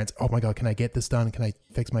ask their parents, oh my God, can I get this done? Can I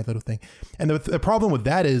fix my little thing? And the problem with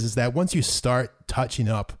that is that once you start touching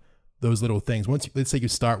up those little things, let's say you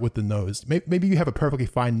start with the nose, maybe you have a perfectly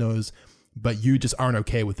fine nose, but you just aren't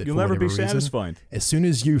okay with it. You'll never be satisfied. As soon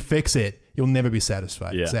as you fix it, you'll never be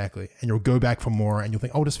satisfied. Yeah. Exactly. And you'll go back for more and you'll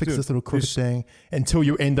think, oh, just fix this little crooked thing until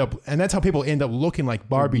you end up, and that's how people end up looking like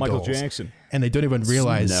Barbie Michael dolls. Jackson. And they don't even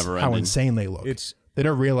realize how insane they look. They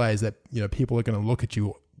don't realize that, people are going to look at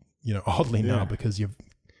you, oddly now because you've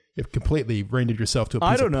completely rendered yourself to a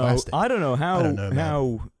piece of plastic. I don't know how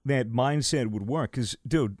that mindset would work. Because,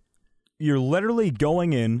 dude, you're literally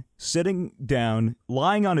going in, sitting down,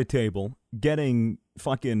 lying on a table, getting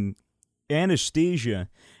fucking anesthesia,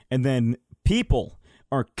 and then people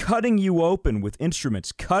are cutting you open with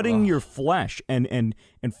instruments, cutting your flesh and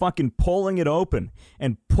fucking pulling it open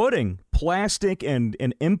and putting plastic and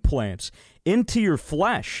implants into your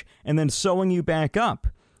flesh and then sewing you back up.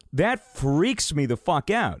 That freaks me the fuck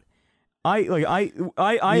out.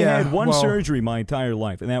 I had one surgery my entire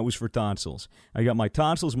life, and that was for tonsils. I got my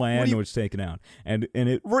tonsils, my adenoids taken out, and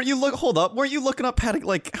it. Weren't you looking up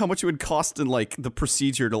how much it would cost in like the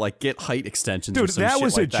procedure to like get height extensions? Dude, or some that shit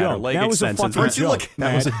was like a joke. That was a fucking joke.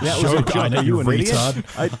 That was a joke. Are you an idiot?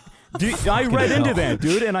 I read hell. into that,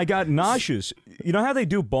 dude, and I got nauseous. You know how they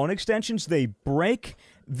do bone extensions? They break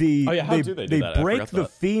the. Oh yeah, how do they do that? Break the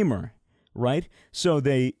femur, right? So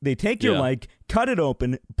they take your leg, cut it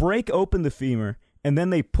open, break open the femur, and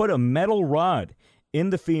then they put a metal rod in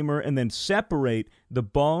the femur and then separate the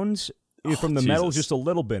bones from the metal just a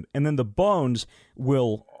little bit, and then the bones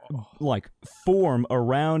will like form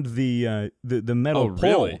around the metal pole.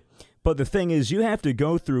 Really? But the thing is, you have to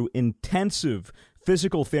go through intensive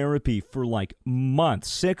physical therapy for like months,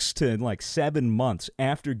 6 to like 7 months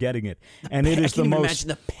after getting it, and it is the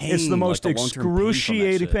most. It's the most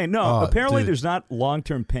excruciating pain. No, apparently there's not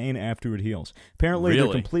long-term pain after it heals. Apparently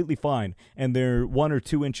they're completely fine, and they're 1 or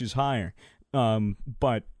 2 inches higher.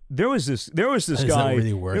 But there was this guy.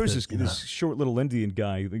 This short little Indian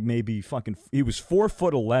guy, maybe he was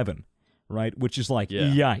 4'11", right? Which is like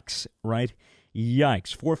yikes, right?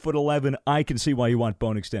 Yikes. 4'11". I can see why you want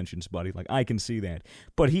bone extensions, buddy. Like, I can see that.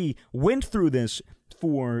 But he went through this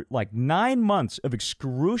for like 9 months of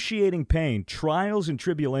excruciating pain, trials and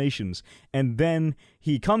tribulations, and then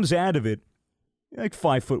he comes out of it like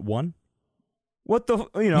 5'1". What the,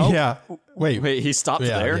 Yeah. Wait, he stopped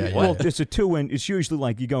there? Yeah. Well, it's it's usually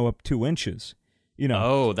like you go up 2 inches.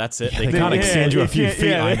 Oh, that's it. They can't extend you a few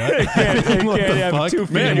feet. I know. What the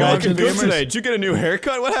fuck? Man, you're looking good today. Did you get a new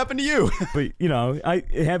haircut? What happened to you? But,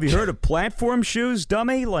 have you heard of platform shoes,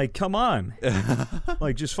 dummy? Like, come on.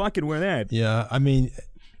 Like, just fucking wear that. Yeah, I mean,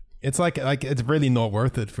 it's like it's really not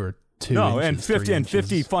worth it for 2 inches. And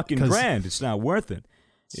 50 fucking grand. It's not worth it.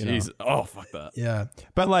 Jeez. Oh, fuck that. Yeah.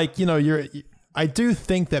 But, like, I do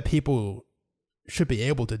think that people should be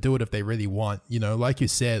able to do it if they really want. Like you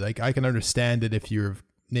said, like I can understand it if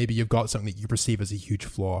maybe you've got something that you perceive as a huge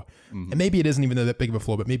flaw, and maybe it isn't even that big of a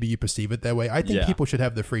flaw, but maybe you perceive it that way. I think people should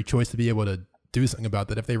have the free choice to be able to do something about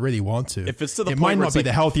that if they really want to. If it's to the it point might not be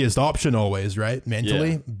the healthiest option always, right?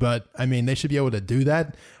 Mentally, but I mean, they should be able to do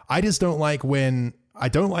that. I just don't like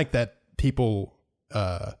that people,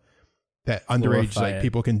 that underage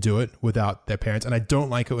people can do it without their parents, and I don't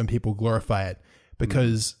like it when people glorify it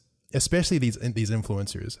because. Especially these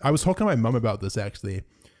influencers. I was talking to my mom about this actually.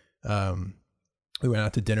 We went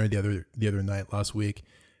out to dinner the other night last week,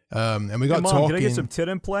 and we got talking. Can I get some tit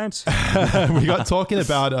implants? We got talking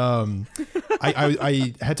about.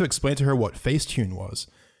 I had to explain to her what Facetune was.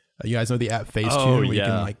 You guys know the app Facetune, where you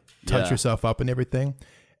can like touch yourself up and everything.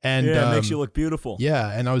 And it makes you look beautiful.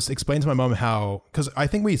 Yeah, and I was explaining to my mom how, because I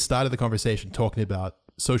think we started the conversation talking about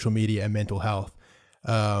social media and mental health.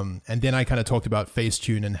 And then I kind of talked about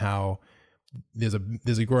Facetune and how there's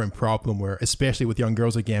a growing problem where, especially with young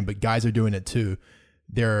girls again, but guys are doing it too.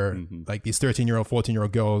 They're like these 13-year-old,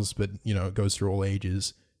 14-year-old girls, but it goes through all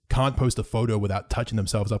ages, can't post a photo without touching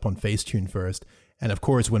themselves up on Facetune first. And of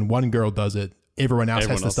course, when one girl does it, everyone else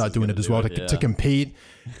has to start doing it as well to compete.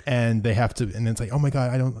 And they have to, and then it's like, oh my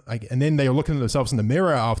God, and then they're looking at themselves in the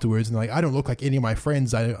mirror afterwards and like, I don't look like any of my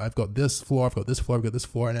friends. I've got this flaw, I've got this flaw, I've got this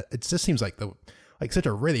flaw. And it just seems like such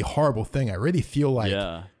a really horrible thing. I really feel like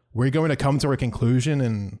we're going to come to a conclusion,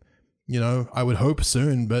 and I would hope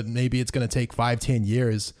soon, but maybe it's going to take 5-10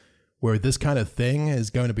 years where this kind of thing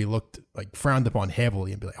is going to be frowned upon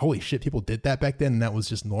heavily and be like, holy shit, people did that back then and that was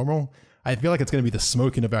just normal. I feel like it's going to be the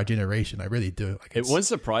smoking of our generation. I really do. It wouldn't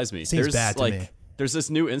surprise me. Seems bad to me. There's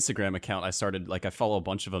this new Instagram account I started, I follow a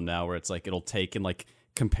bunch of them now, where it's like it'll take and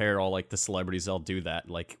compare all the celebrities that'll do that,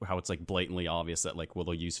 how it's blatantly obvious that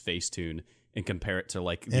they'll use Facetune and compare it to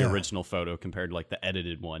the original photo compared to the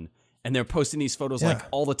edited one, and they're posting these photos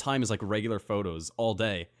all the time as regular photos all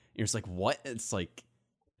day. And you're just like, what?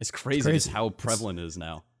 It's crazy just how prevalent it is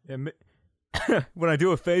now. Yeah, when I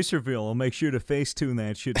do a face reveal, I'll make sure to Facetune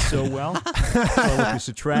that shit so well, so it's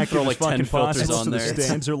attractive as fucking possible. So the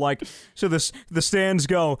stands are so the stands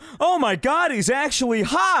go, oh my God, he's actually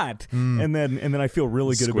hot, and then I feel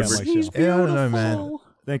really good about myself. He's beautiful. Yeah, I don't know, man.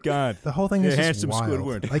 Thank God. The whole thing is just wild.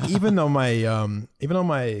 Squidward. Even on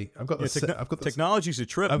my, I've got technology's a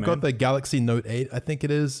trip. I've got the Galaxy Note 8, I think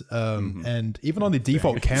it is, and even on the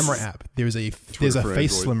default camera app, there's a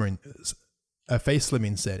face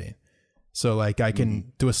slimming setting. So I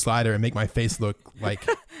can do a slider and make my face look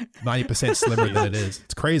 90% slimmer than it is.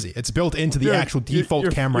 It's crazy. It's built into the actual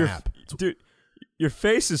default camera app. Dude, your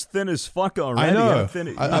face is thin as fuck already. I know.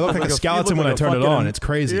 I look like a skeleton when I turn it on. It's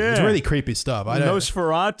crazy. Yeah. It's really creepy stuff.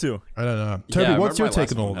 Nosferatu. I don't know. Toby, what's your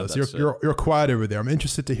take on all this? You're quiet over there. I'm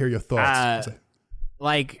interested to hear your thoughts.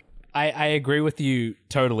 I agree with you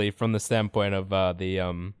totally from the standpoint of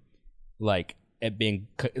the like it being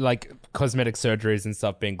like cosmetic surgeries and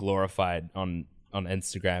stuff being glorified on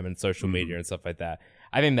Instagram and social media and stuff like that.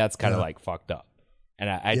 I think that's kind of like fucked up, and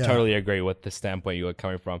I totally agree with the standpoint you were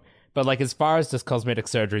coming from. But like as far as just cosmetic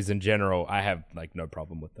surgeries in general, I have like no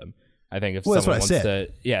problem with them. I think if someone wants to,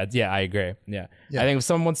 I agree. Yeah. I think if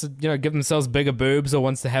someone wants to, give themselves bigger boobs or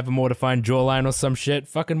wants to have a more defined jawline or some shit,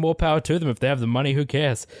 fucking more power to them. If they have the money, who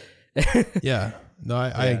cares? I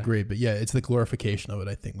agree. But it's the glorification of it,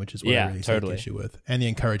 I think, which is what I really take issue with, and the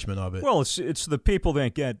encouragement of it. Well, it's the people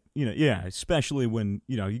that get, especially when,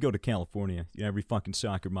 you go to California, every fucking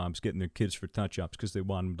soccer mom's getting their kids for touch-ups because they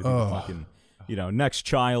want them to be the fucking... next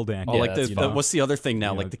child actor. Oh, like what's the other thing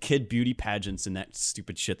now? Like the kid beauty pageants and that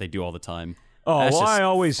stupid shit they do all the time. Oh, I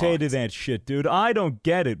always hated that shit, dude. I don't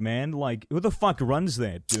get it, man. Like, who the fuck runs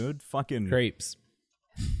that, dude? Fucking crepes.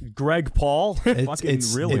 Greg Paul?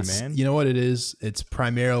 Really, man. You know what it is? It's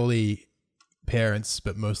primarily parents,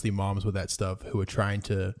 but mostly moms with that stuff who are trying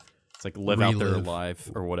to... It's like live out their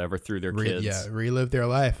life or whatever through their kids. Yeah, relive their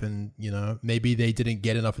life. And, maybe they didn't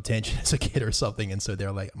get enough attention as a kid or something. And so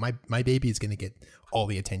they're like, my baby is going to get all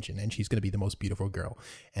the attention and she's going to be the most beautiful girl.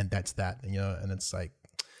 And that's that. And it's like...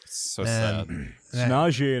 So sad. It's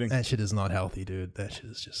nauseating. That shit is not healthy, dude. That shit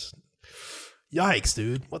is just... Yikes,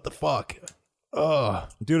 dude. What the fuck? Ugh.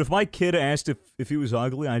 Dude, if my kid asked if he was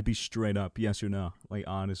ugly, I'd be straight up, yes or no. Like,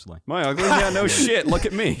 honestly. Am I ugly? Yeah, no shit. Look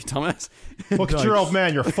at me, Thomas. Look at your old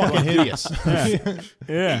man. You're fucking hideous.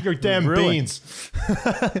 Yeah. Your damn beans.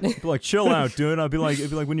 Be like, chill out, dude. It'd be like,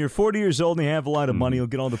 when you're 40 years old and you have a lot of money, you'll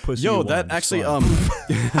get all the pussy you want. That actually,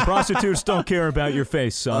 prostitutes don't care about your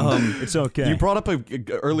face, son. It's okay. You brought up a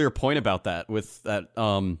earlier point about that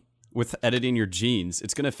with editing your genes.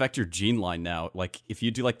 It's going to affect your gene line now. Like if you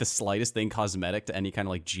do like the slightest thing cosmetic to any kind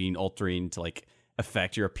of like gene altering to like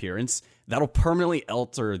affect your appearance, that'll permanently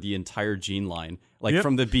alter the entire gene line. Like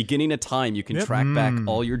from the beginning of time, you can track back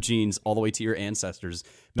all your genes all the way to your ancestors.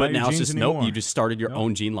 But now it's just nope. You just started your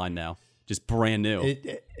own gene line now, just brand new.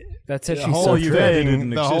 That's actually so true.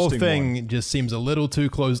 The whole thing just seems a little too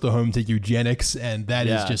close to home to eugenics, and that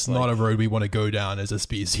is just not a road we want to go down as a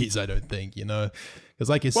species. I don't think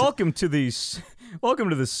Like welcome to the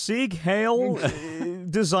Sieg Heil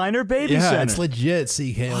Designer Baby Center. Yeah, it's legit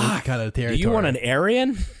Sieg Heil kind of territory. Do you want an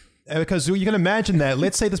Aryan? Because you can imagine that.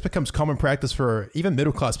 Let's say this becomes common practice for even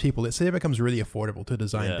middle class people. Let's say it becomes really affordable to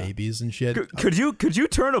design babies and shit. Could you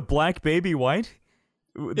turn a black baby white?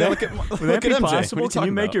 Would that be MJ. possible? Can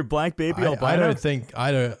you make your black baby albino?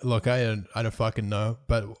 I don't fucking know.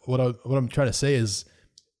 But what I'm trying to say is.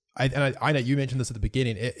 I know you mentioned this at the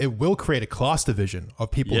beginning. It will create a class division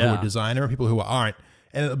of people who are designer and people who aren't,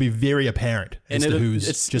 and it'll be very apparent as to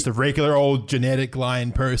who's just a regular old genetic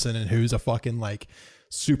line person and who's a fucking like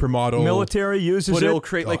supermodel. Military uses it. It'll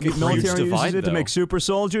create like a huge divide to make super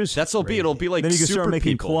soldiers. It'll be like then you can super start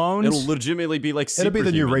making people. clones. It'll legitimately be like it'll be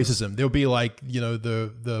the new racism. There'll be like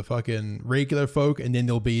the fucking regular folk, and then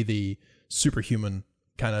there'll be the superhuman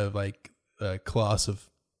kind of like class of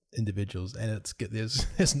individuals, and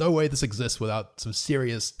there's no way this exists without some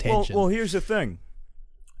serious tension. Well, here's the thing.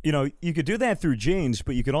 You could do that through genes,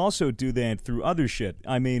 but you could also do that through other shit.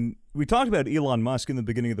 I mean, we talked about Elon Musk in the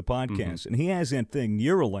beginning of the podcast, and he has that thing,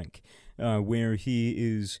 Neuralink, where he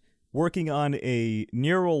is working on a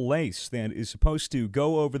neural lace that is supposed to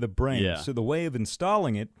go over the brain. Yeah. So the way of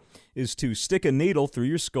installing it is to stick a needle through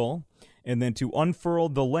your skull and then to unfurl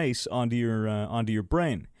the lace onto your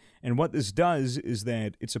brain. And what this does is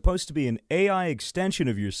that it's supposed to be an AI extension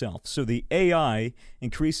of yourself. So the AI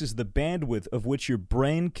increases the bandwidth of which your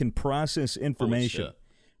brain can process information,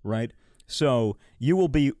 right? So you will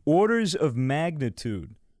be orders of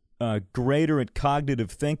magnitude greater at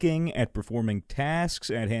cognitive thinking, at performing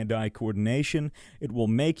tasks, at hand-eye coordination. It will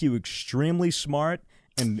make you extremely smart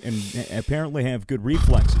and apparently have good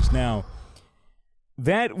reflexes. Now,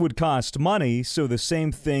 that would cost money, so the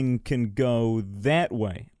same thing can go that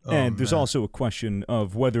way. And there's also a question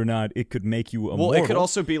of whether or not it could make you immortal. Well, it could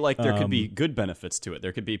also be like there could be good benefits to it.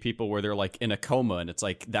 There could be people where they're like in a coma, and it's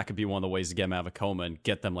like that could be one of the ways to get them out of a coma and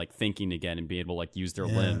get them like thinking again and be able to like use their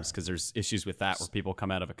limbs, because there's issues with that where people come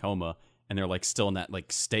out of a coma and they're like still in that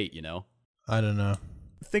like state, I don't know.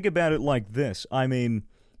 Think about it like this. I mean,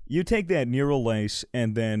 you take that neural lace,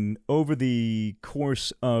 and then over the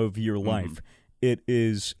course of your life, it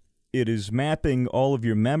is mapping all of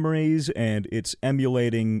your memories, and it's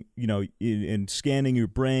emulating, and scanning your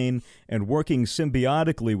brain and working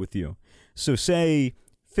symbiotically with you. So say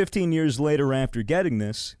 15 years later after getting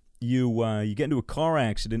this, you get into a car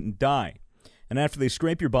accident and die. And after they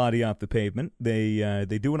scrape your body off the pavement, they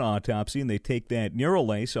do an autopsy and they take that neural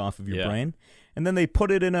lace off of your brain, and then they put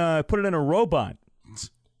it in a robot.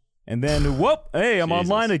 And then, whoop! Hey, I'm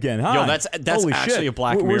online again. Hi. Yo, that's Holy actually shit. a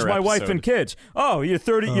Black Mirror Where's my wife episode. and kids? Oh, you're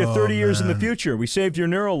 30 years in the future. We saved your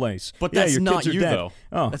neural lace. But that's your not kids are you, dead. though.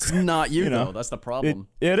 Oh. That's not you, know, though. That's the problem.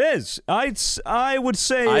 It is. I would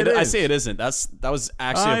say it is. I say it isn't. That was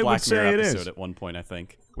actually a Black Mirror episode is. at one point, I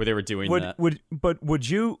think, where they were doing that.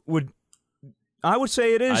 I would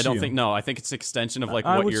say it is. I don't think. No, I think it's an extension of like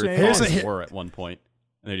what your thoughts were at one point,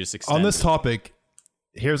 and they just extended. On this topic,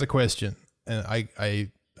 here's a question, and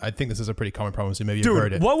I think this is a pretty common problem, so maybe you've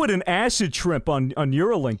heard it. What would an acid trip on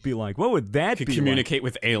Neuralink be like? What would that be communicate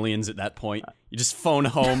with aliens at that point. You just phone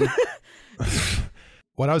home.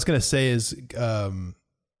 What I was going to say is,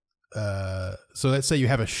 so let's say you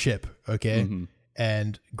have a ship, okay? Mm-hmm.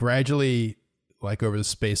 And gradually, like over the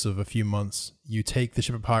space of a few months, you take the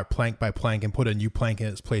ship apart plank by plank and put a new plank in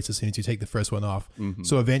its place as soon as you take the first one off. Mm-hmm.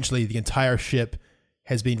 So eventually the entire ship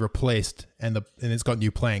has been replaced and it's got new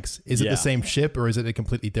planks. Is it the same ship or is it a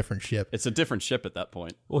completely different ship? It's a different ship at that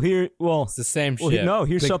point. Well, it's the same ship. No,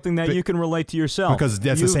 here's something that you can relate to yourself. Because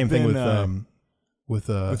that's the same thing with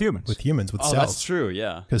humans. With cells. That's true,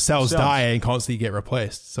 yeah. Because cells die and constantly get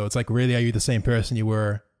replaced. So it's like, really, are you the same person you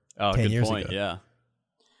were 10 years ago? Yeah.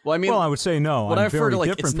 Well, I mean, I would say no. What I've heard,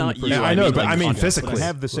 like, it's not you. Yeah, I know, but I mean physically. But I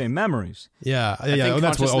have the same memories. Yeah, I think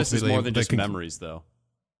consciousness is more than just memories, though.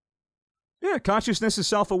 Yeah, consciousness is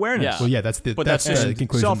self-awareness. Yeah. Well, yeah, that's the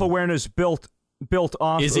conclusion. Self-awareness built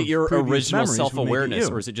off. Is it your original self-awareness,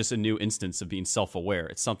 or is it just a new instance of being self-aware?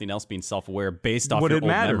 It's something else being self-aware based off your old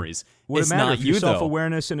memories. It's not you, though.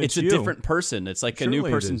 Self-awareness, and it's a different person. It's like a new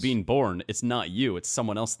person being born. It's not you. It's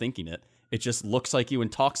someone else thinking it. It just looks like you and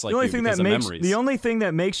talks like you because of memories. The only thing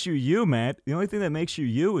that makes you, Matt, the only thing that makes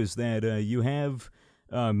you is that you have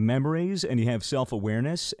memories, and you have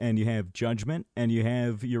self-awareness, and you have judgment, and you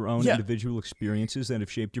have your own individual experiences that have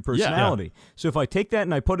shaped your personality. So if I take that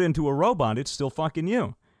and I put it into a robot, it's still fucking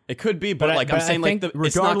you. It could be, but I'm saying like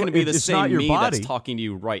it's not going to be the same me that's talking to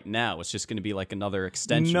you right now. It's just going to be like another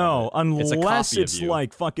extension. No, unless it's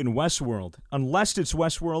like fucking Westworld. Unless it's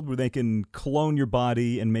Westworld where they can clone your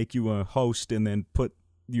body and make you a host and then put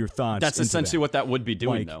your thoughts. That's essentially what that would be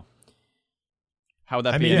doing, though. How would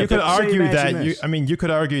that be? You could argue that. You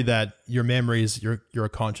could argue that your memories, your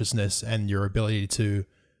consciousness, and your ability to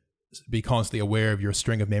be constantly aware of your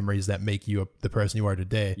string of memories that make you the person you are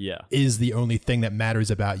today is the only thing that matters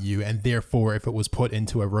about you. And therefore, if it was put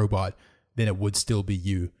into a robot, then it would still be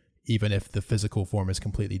you, even if the physical form is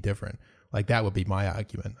completely different. Like, that would be my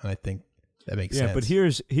argument. And I think that makes sense. Yeah, but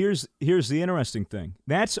here's the interesting thing.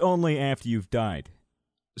 That's only after you've died.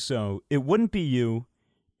 So it wouldn't be you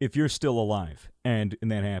if you're still alive and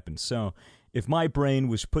that happens. So if my brain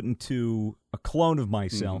was put into a clone of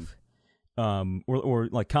myself, or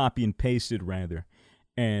like copy and pasted rather,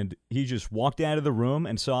 and he just walked out of the room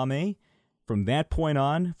and saw me, from that point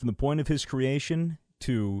on, from the point of his creation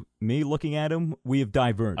to me looking at him, we have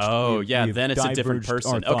diverged. Oh, then it's a different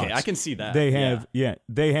person. Okay, I can see that.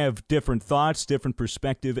 They have different thoughts, different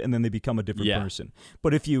perspective, and then they become a different person.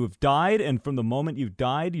 But if you have died, and from the moment you've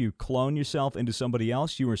died, you clone yourself into somebody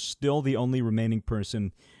else, you are still the only remaining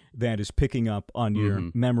person that is picking up on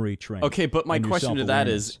your memory train. Okay, but my question to that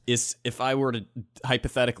is if I were to,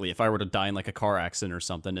 hypothetically, if I were to die in like a car accident or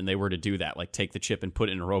something, and they were to do that, like take the chip and put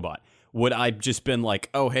it in a robot, would I just been like,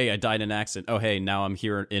 oh, hey, I died in an accident. Oh, hey, now I'm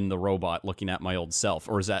here in the robot looking at my old self?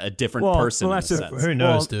 Or is that a different person in a sense? Who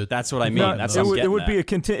knows, dude? That's what I mean. That's what I'm getting at.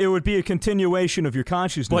 It would be a continuation of your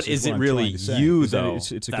consciousness. But is it really you, though?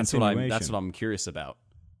 It's a continuation. That's what I'm curious about.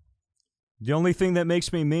 The only thing that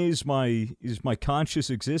makes me me is my conscious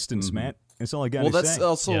existence, Matt. That's all I got to say. Well, that's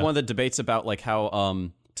also one of the debates about like how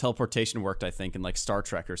teleportation worked, I think, in like Star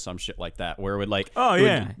Trek or some shit like that, where it would like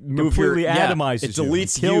move completely atomizes it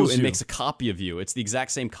deletes you and makes a copy of you. It's the exact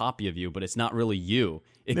same copy of you, but it's not really you.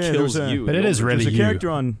 It kills you. But it is really you. Character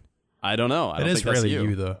on. I don't know. I don't think really that's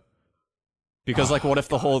you though. Because like, what if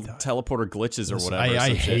the whole teleporter glitches or whatever? I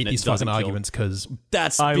hate these fucking arguments because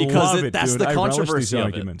that's the controversy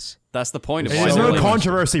of it. That's the point of it. There's no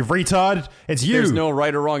controversy, retard. It's you. There's no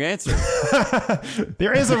right or wrong answer.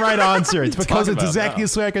 There is a right answer. It's because it's exactly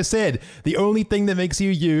like I said. The only thing that makes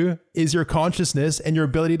you you is your consciousness and your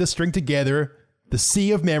ability to string together the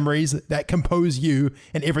sea of memories that compose you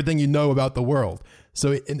and everything you know about the world.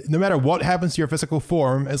 So no matter what happens to your physical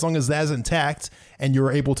form, as long as that's intact and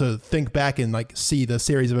you're able to think back and like see the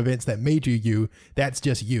series of events that made you you, that's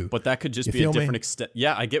just you. But that could just be a different extent.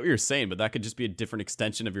 Yeah, I get what you're saying, but that could just be a different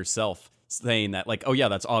extension of yourself saying that like, oh yeah,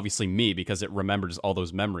 that's obviously me because it remembers all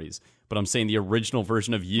those memories. But I'm saying the original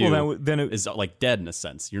version of you is like dead in a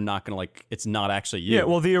sense. You're not gonna like, it's not actually you. Yeah,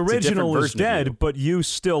 well, the original is dead, but you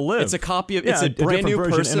still live. It's a copy of. It's a brand new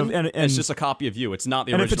person, and it's just a copy of you. It's not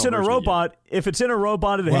the original. And if it's in a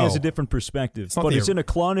robot, it has a different perspective. But it's in a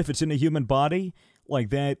clone. If it's in a human body, like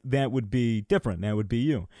that would be different. That would be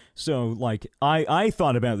you. So, like, I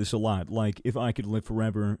thought about this a lot. Like, if I could live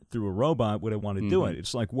forever through a robot, would I want to do it?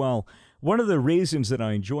 It's like, well, one of the reasons that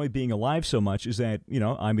I enjoy being alive so much is that, you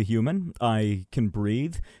know, I'm a human. I can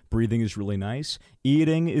breathe. Breathing is really nice.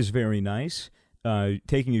 Eating is very nice.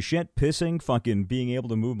 Taking a shit, pissing, fucking being able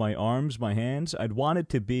to move my arms, my hands. I'd want it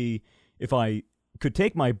to be, if I could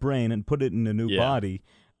take my brain and put it in a new body,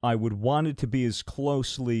 I would want it to be as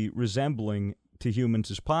closely resembling to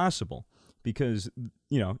humans as possible. Because,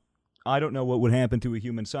 you know, I don't know what would happen to a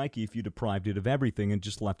human psyche if you deprived it of everything and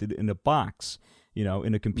just left it in a box, you know,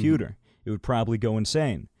 in a computer. It would probably go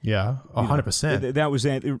insane. Yeah, 100%. That was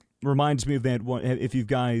that. It reminds me of that one. If you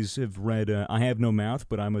guys have read I Have No Mouth,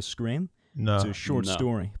 But I Must Scream. No. It's a short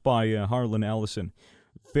story by Harlan Ellison.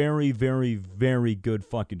 Very, very, very good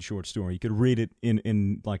fucking short story. You could read it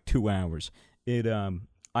in like 2 hours.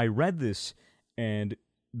 I read this, and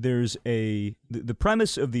there's the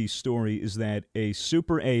premise of the story is that a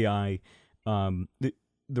super AI, the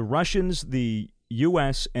Russians, the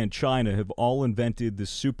U.S. and China have all invented the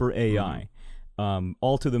super AI,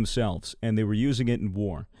 all to themselves, and they were using it in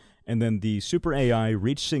war. And then the super AI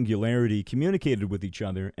reached singularity, communicated with each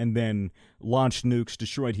other, and then launched nukes,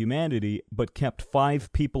 destroyed humanity, but kept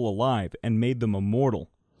 5 people alive and made them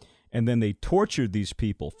immortal. And then they tortured these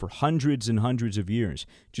people for hundreds and hundreds of years,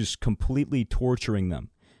 just completely torturing them,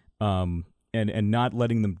 and not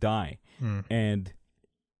letting them die. And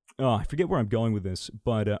I forget where I'm going with this,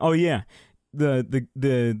 but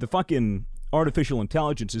the fucking artificial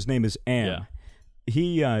intelligence, his name is Am.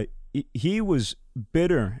 Yeah. He was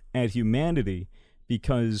bitter at humanity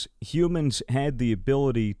because humans had the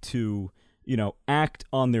ability to, you know, act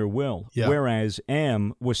on their will, whereas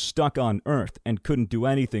Am was stuck on Earth and couldn't do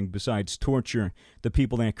anything besides torture the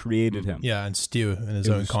people that created him. Yeah, and stew in his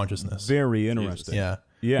own consciousness. Very interesting. Yeah.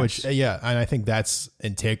 Yes. Which, and I think that's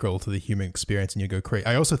integral to the human experience, and you go crazy.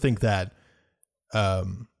 I also think that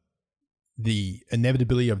the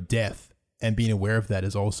inevitability of death and being aware of that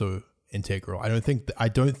is also integral. I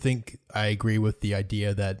don't think I agree with the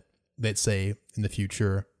idea that, let's say in the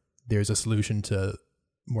future there's a solution to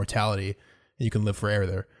mortality and you can live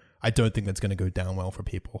forever. I don't think that's going to go down well for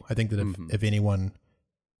people. I think that if anyone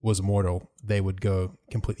was immortal, they would go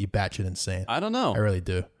completely batshit insane. I don't know. I really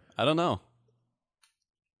do. I don't know.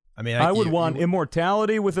 I mean, I would want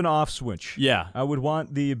immortality with an off switch. Yeah. I would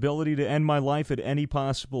want the ability to end my life at any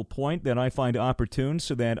possible point that I find opportune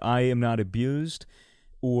so that I am not abused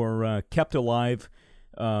or kept alive,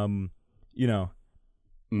 you know,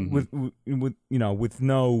 with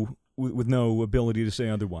no ability to say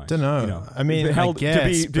otherwise. Don't know. You know, I mean, to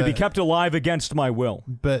be but kept alive against my will.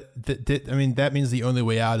 But I mean, that means the only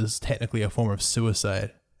way out is technically a form of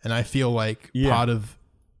suicide, and I feel like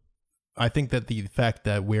I think that the fact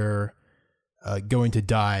that we're going to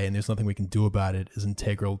die and there's nothing we can do about it is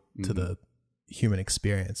integral to the human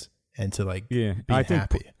experience and to like being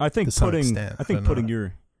happy.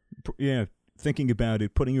 Thinking about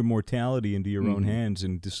it, putting your mortality into your own hands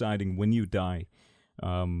and deciding when you die.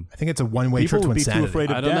 I think it's a one-way trip to insanity. Too afraid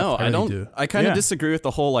of I don't death. know. I kind of disagree with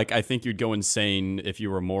the whole like I think you'd go insane if you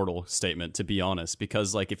were immortal statement, to be honest,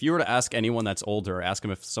 because like if you were to ask anyone that's older, or ask them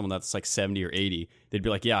if someone that's like 70 or 80, they'd be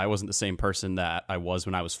like, yeah, I wasn't the same person that I was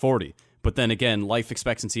when I was 40. But then again, life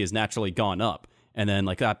expectancy has naturally gone up. And then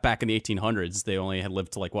like that back in the 1800s, they only had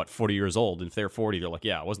lived to like 40 years old. And if they're 40, they're like,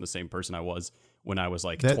 yeah, I wasn't the same person I was when I was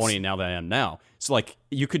like 20 and now that I am now. So like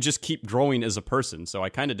you could just keep growing as a person. So I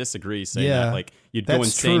kind of disagree saying that like you'd go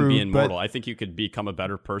insane being immortal. I think you could become a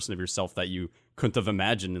better person of yourself that you couldn't have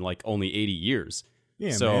imagined in like only 80 years.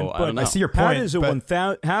 Yeah, so man, I don't know. I see your point.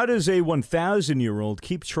 How does a 1,000-year-old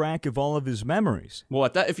keep track of all of his memories? Well,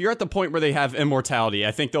 if you're at the point where they have immortality,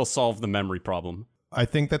 I think they'll solve the memory problem. I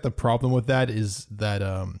think that the problem with that is that,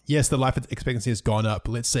 yes, the life expectancy has gone up,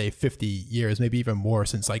 let's say 50 years, maybe even more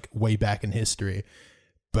since like way back in history.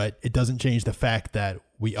 But it doesn't change the fact that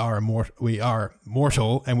we are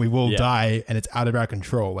mortal and we will die and it's out of our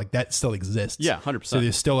control. Like that still exists. Yeah, 100%. So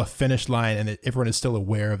there's still a finish line and everyone is still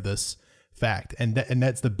aware of this fact. And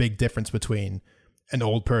that's the big difference between an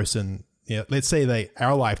old person. You know, let's say like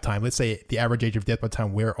our lifetime, let's say the average age of death by the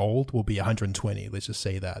time we're old will be 120. Let's just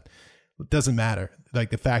say that. It doesn't matter.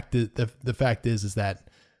 Like the fact is that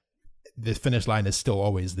the finish line is still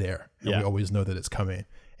always there, and we always know that it's coming.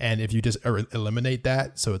 And if you just eliminate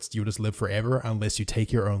that, so you just live forever unless you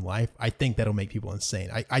take your own life, I think that'll make people insane.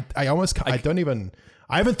 I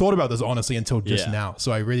haven't thought about this honestly until just now,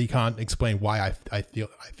 so I really can't explain why I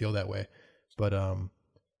feel that way. But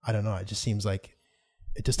I don't know. It just seems like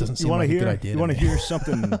it just doesn't seem like a good idea. You want to hear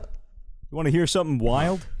something? You want to hear something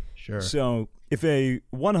wild? Sure. So if a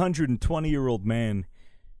 120-year-old man,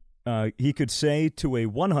 he could say to a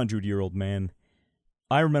 100-year-old man,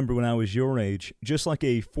 I remember when I was your age, just like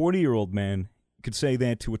a 40-year-old man could say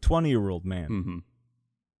that to a 20-year-old man. Mm-hmm.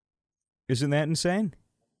 Isn't that insane?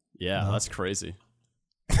 Yeah, that's crazy.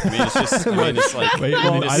 I mean, it's just, it's like,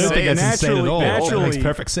 I don't think that's insane at all. It makes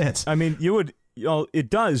perfect sense. I mean, it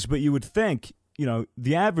does, but you would think,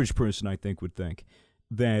 the average person, I think, would think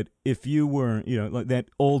that if you were, like that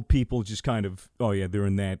old people just kind of, oh yeah, they're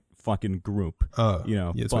in that fucking group.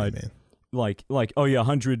 That's what I mean. Like, oh yeah,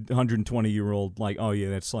 120-year-old, like, oh yeah,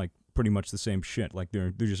 that's like pretty much the same shit. Like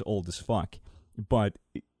they're just old as fuck. But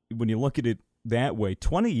when you look at it that way,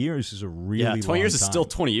 20 years is a really long 20 years time. is still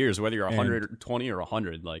 20 years, whether you're 120 or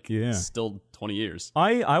 100. Like, it's still 20 years.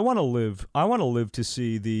 I want to live. I want to live to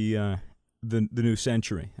see the new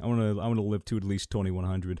century. I want to live to at least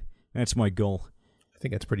 2100. That's my goal. I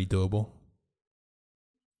think that's pretty doable.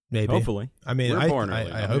 Maybe. Hopefully. I mean, I hope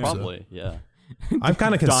probably, so. Yeah. I'm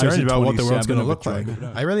kind of concerned about what the world's going to look like.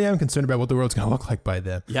 I really am concerned about what the world's going to look like by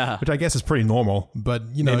then. Yeah. Which I guess is pretty normal, but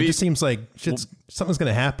it just seems like something's going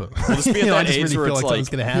to happen. We'll just be at that age where it's like, something's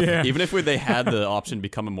going to happen. Even if they had the option to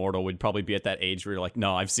become immortal, we'd probably be at that age where you're like,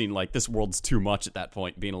 no, I've seen like this world's too much at that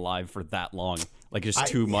point, being alive for that long. Like it's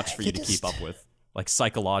too much for you to keep up with. Like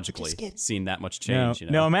psychologically, seeing that much change.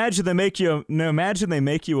 Now imagine they make you. Imagine they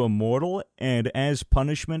make you immortal, and as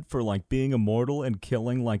punishment for like being immortal and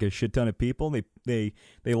killing like a shit ton of people, they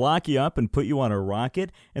lock you up and put you on a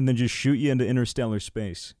rocket, and then just shoot you into interstellar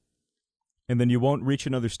space, and then you won't reach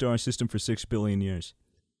another star system for 6 billion years.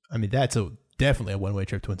 I mean, that's definitely a one-way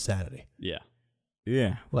trip to insanity. Yeah.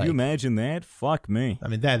 Yeah. Can you imagine that? Fuck me. I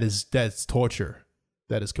mean, that's torture.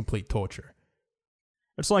 That is complete torture.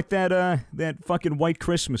 It's like that fucking White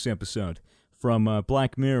Christmas episode from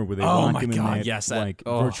Black Mirror where they lock him in that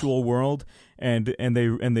virtual world and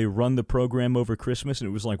they run the program over Christmas, and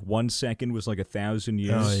it was like 1 second was like 1,000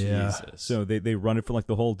 years. Oh yeah. Jesus. So they run it for like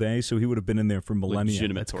the whole day, so he would have been in there for millennia.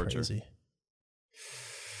 Legitimate torture. Crazy.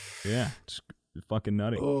 Yeah, it's fucking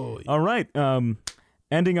nutty. Oh, yeah. All right,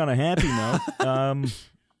 ending on a happy note.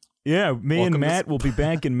 Me and Matt will be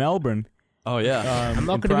back in Melbourne. Oh yeah. I'm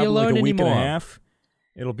not going to be alone like a week anymore. And a half.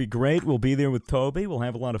 It'll be great. We'll be there with Toby. We'll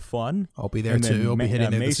have a lot of fun. I'll be there too. I'll be hitting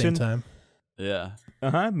it at the same time. Yeah.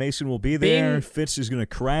 Mason will be there. Fitz is going to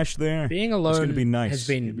crash there. Being alone it's going to be nice. has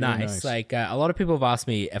been nice. Like a lot of people have asked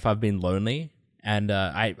me if I've been lonely, and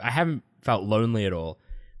I haven't felt lonely at all.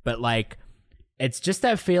 But like, it's just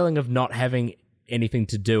that feeling of not having anything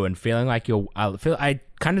to do and feeling like I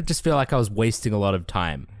kind of just feel like I was wasting a lot of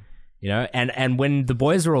time, And when the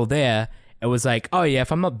boys were all there, it was like, oh yeah,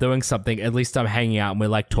 if I'm not doing something, at least I'm hanging out and we're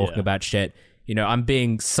like talking about shit. I'm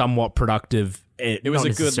being somewhat productive. It was a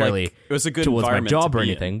good towards my job or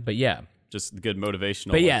anything, but yeah, just good motivational.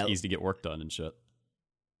 But yeah, easy to get work done and shit.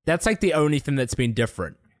 That's like the only thing that's been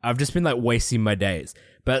different. I've just been like wasting my days.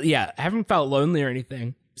 But yeah, I haven't felt lonely or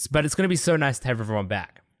anything. But it's gonna be so nice to have everyone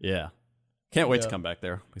back. Yeah, can't wait to come back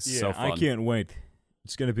there. It's so fun. I can't wait.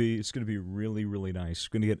 It's gonna be really, really nice.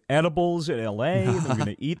 We're gonna get edibles at LA, and we're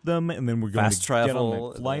gonna eat them, and then we're gonna get on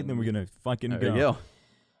that flight, and then we're gonna fucking go. There you go.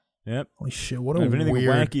 Yep. Holy shit! What a if anything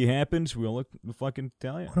weird, wacky happens, we'll fucking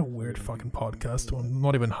tell you. What a weird fucking podcast. I'm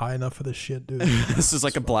not even high enough for this shit, dude. This is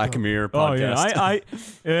like a Black Mirror podcast. Oh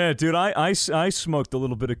yeah, dude. I smoked a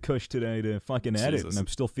little bit of Kush today to fucking edit, and I'm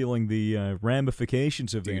still feeling the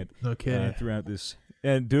ramifications of it. Okay. Throughout this.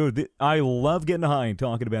 And dude, I love getting high and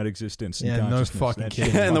talking about existence. Yeah, no fucking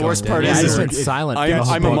kidding. And the worst part is, I just went silent.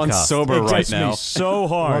 I'm a month sober right now. Me so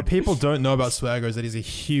hard. What people don't know about Swagger is that he's a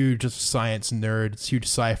huge science nerd, huge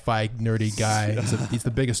sci-fi nerdy guy. He's the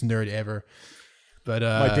biggest nerd ever. But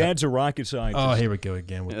my dad's a rocket scientist. Oh, here we go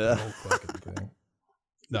again with the whole fucking thing.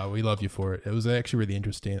 No, we love you for it. It was actually really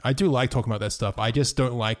interesting. I do like talking about that stuff. I just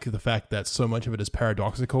don't like the fact that so much of it is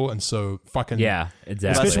paradoxical and so fucking... Yeah,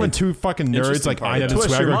 exactly. Especially when two fucking nerds like I and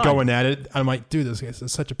Swagger going at it. I'm like, dude, this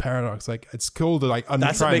is such a paradox. Like, it's cool to like...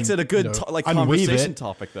 That's what makes it a good conversation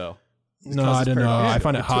topic, though. No, I don't know. I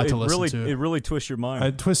find it hard to listen to. It really twists your mind.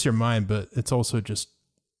 It twists your mind, but it's also just...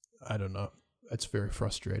 I don't know. It's very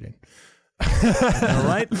frustrating. All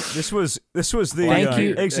right, this was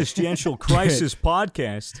the Existential Crisis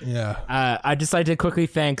podcast. Yeah. I'd just like to quickly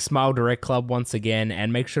thank Smile Direct Club once again,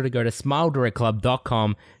 and make sure to go to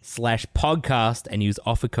smiledirectclub.com/podcast and use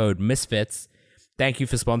offer code Misfits. thank you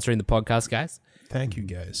for sponsoring the podcast, guys. Thank you,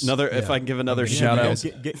 guys. If I can give another shout out,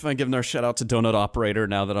 if I can give another shout out to Donut Operator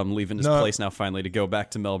now that I'm leaving his place now finally to go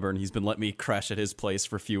back to Melbourne. He's been letting me crash at his place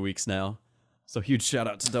for a few weeks now. So huge shout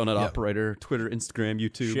out to Donut Operator, Twitter, Instagram,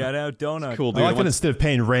 YouTube. Shout out Donut. Cool, dude. I like that instead of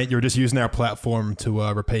paying rent, you're just using our platform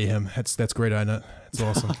to repay him. That's great, Inut. It's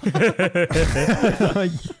awesome.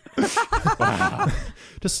 Wow.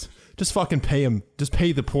 Just fucking pay him. Just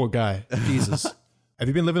pay the poor guy. Jesus. Have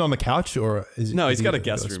you been living on the couch or? No, he's got a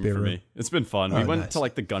guest room for me. It's been fun. We went nice. to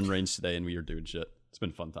like the gun range today and we were doing shit. It's been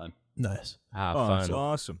a fun time. Nice. Fun. That's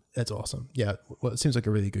awesome. That's awesome. Yeah. Well, it seems like a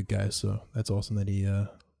really good guy. So that's awesome that he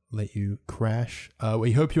let you crash.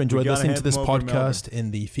 We hope you enjoyed listening to this podcast in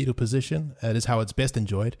the fetal position. That is how it's best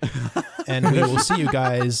enjoyed. And we will see you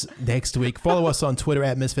guys next week. Follow us on Twitter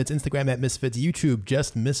 @Misfits, Instagram @Misfits, YouTube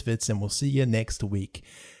just Misfits, and we'll see you next week.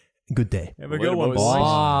 Good day. Have a good one, boys.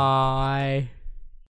 Bye.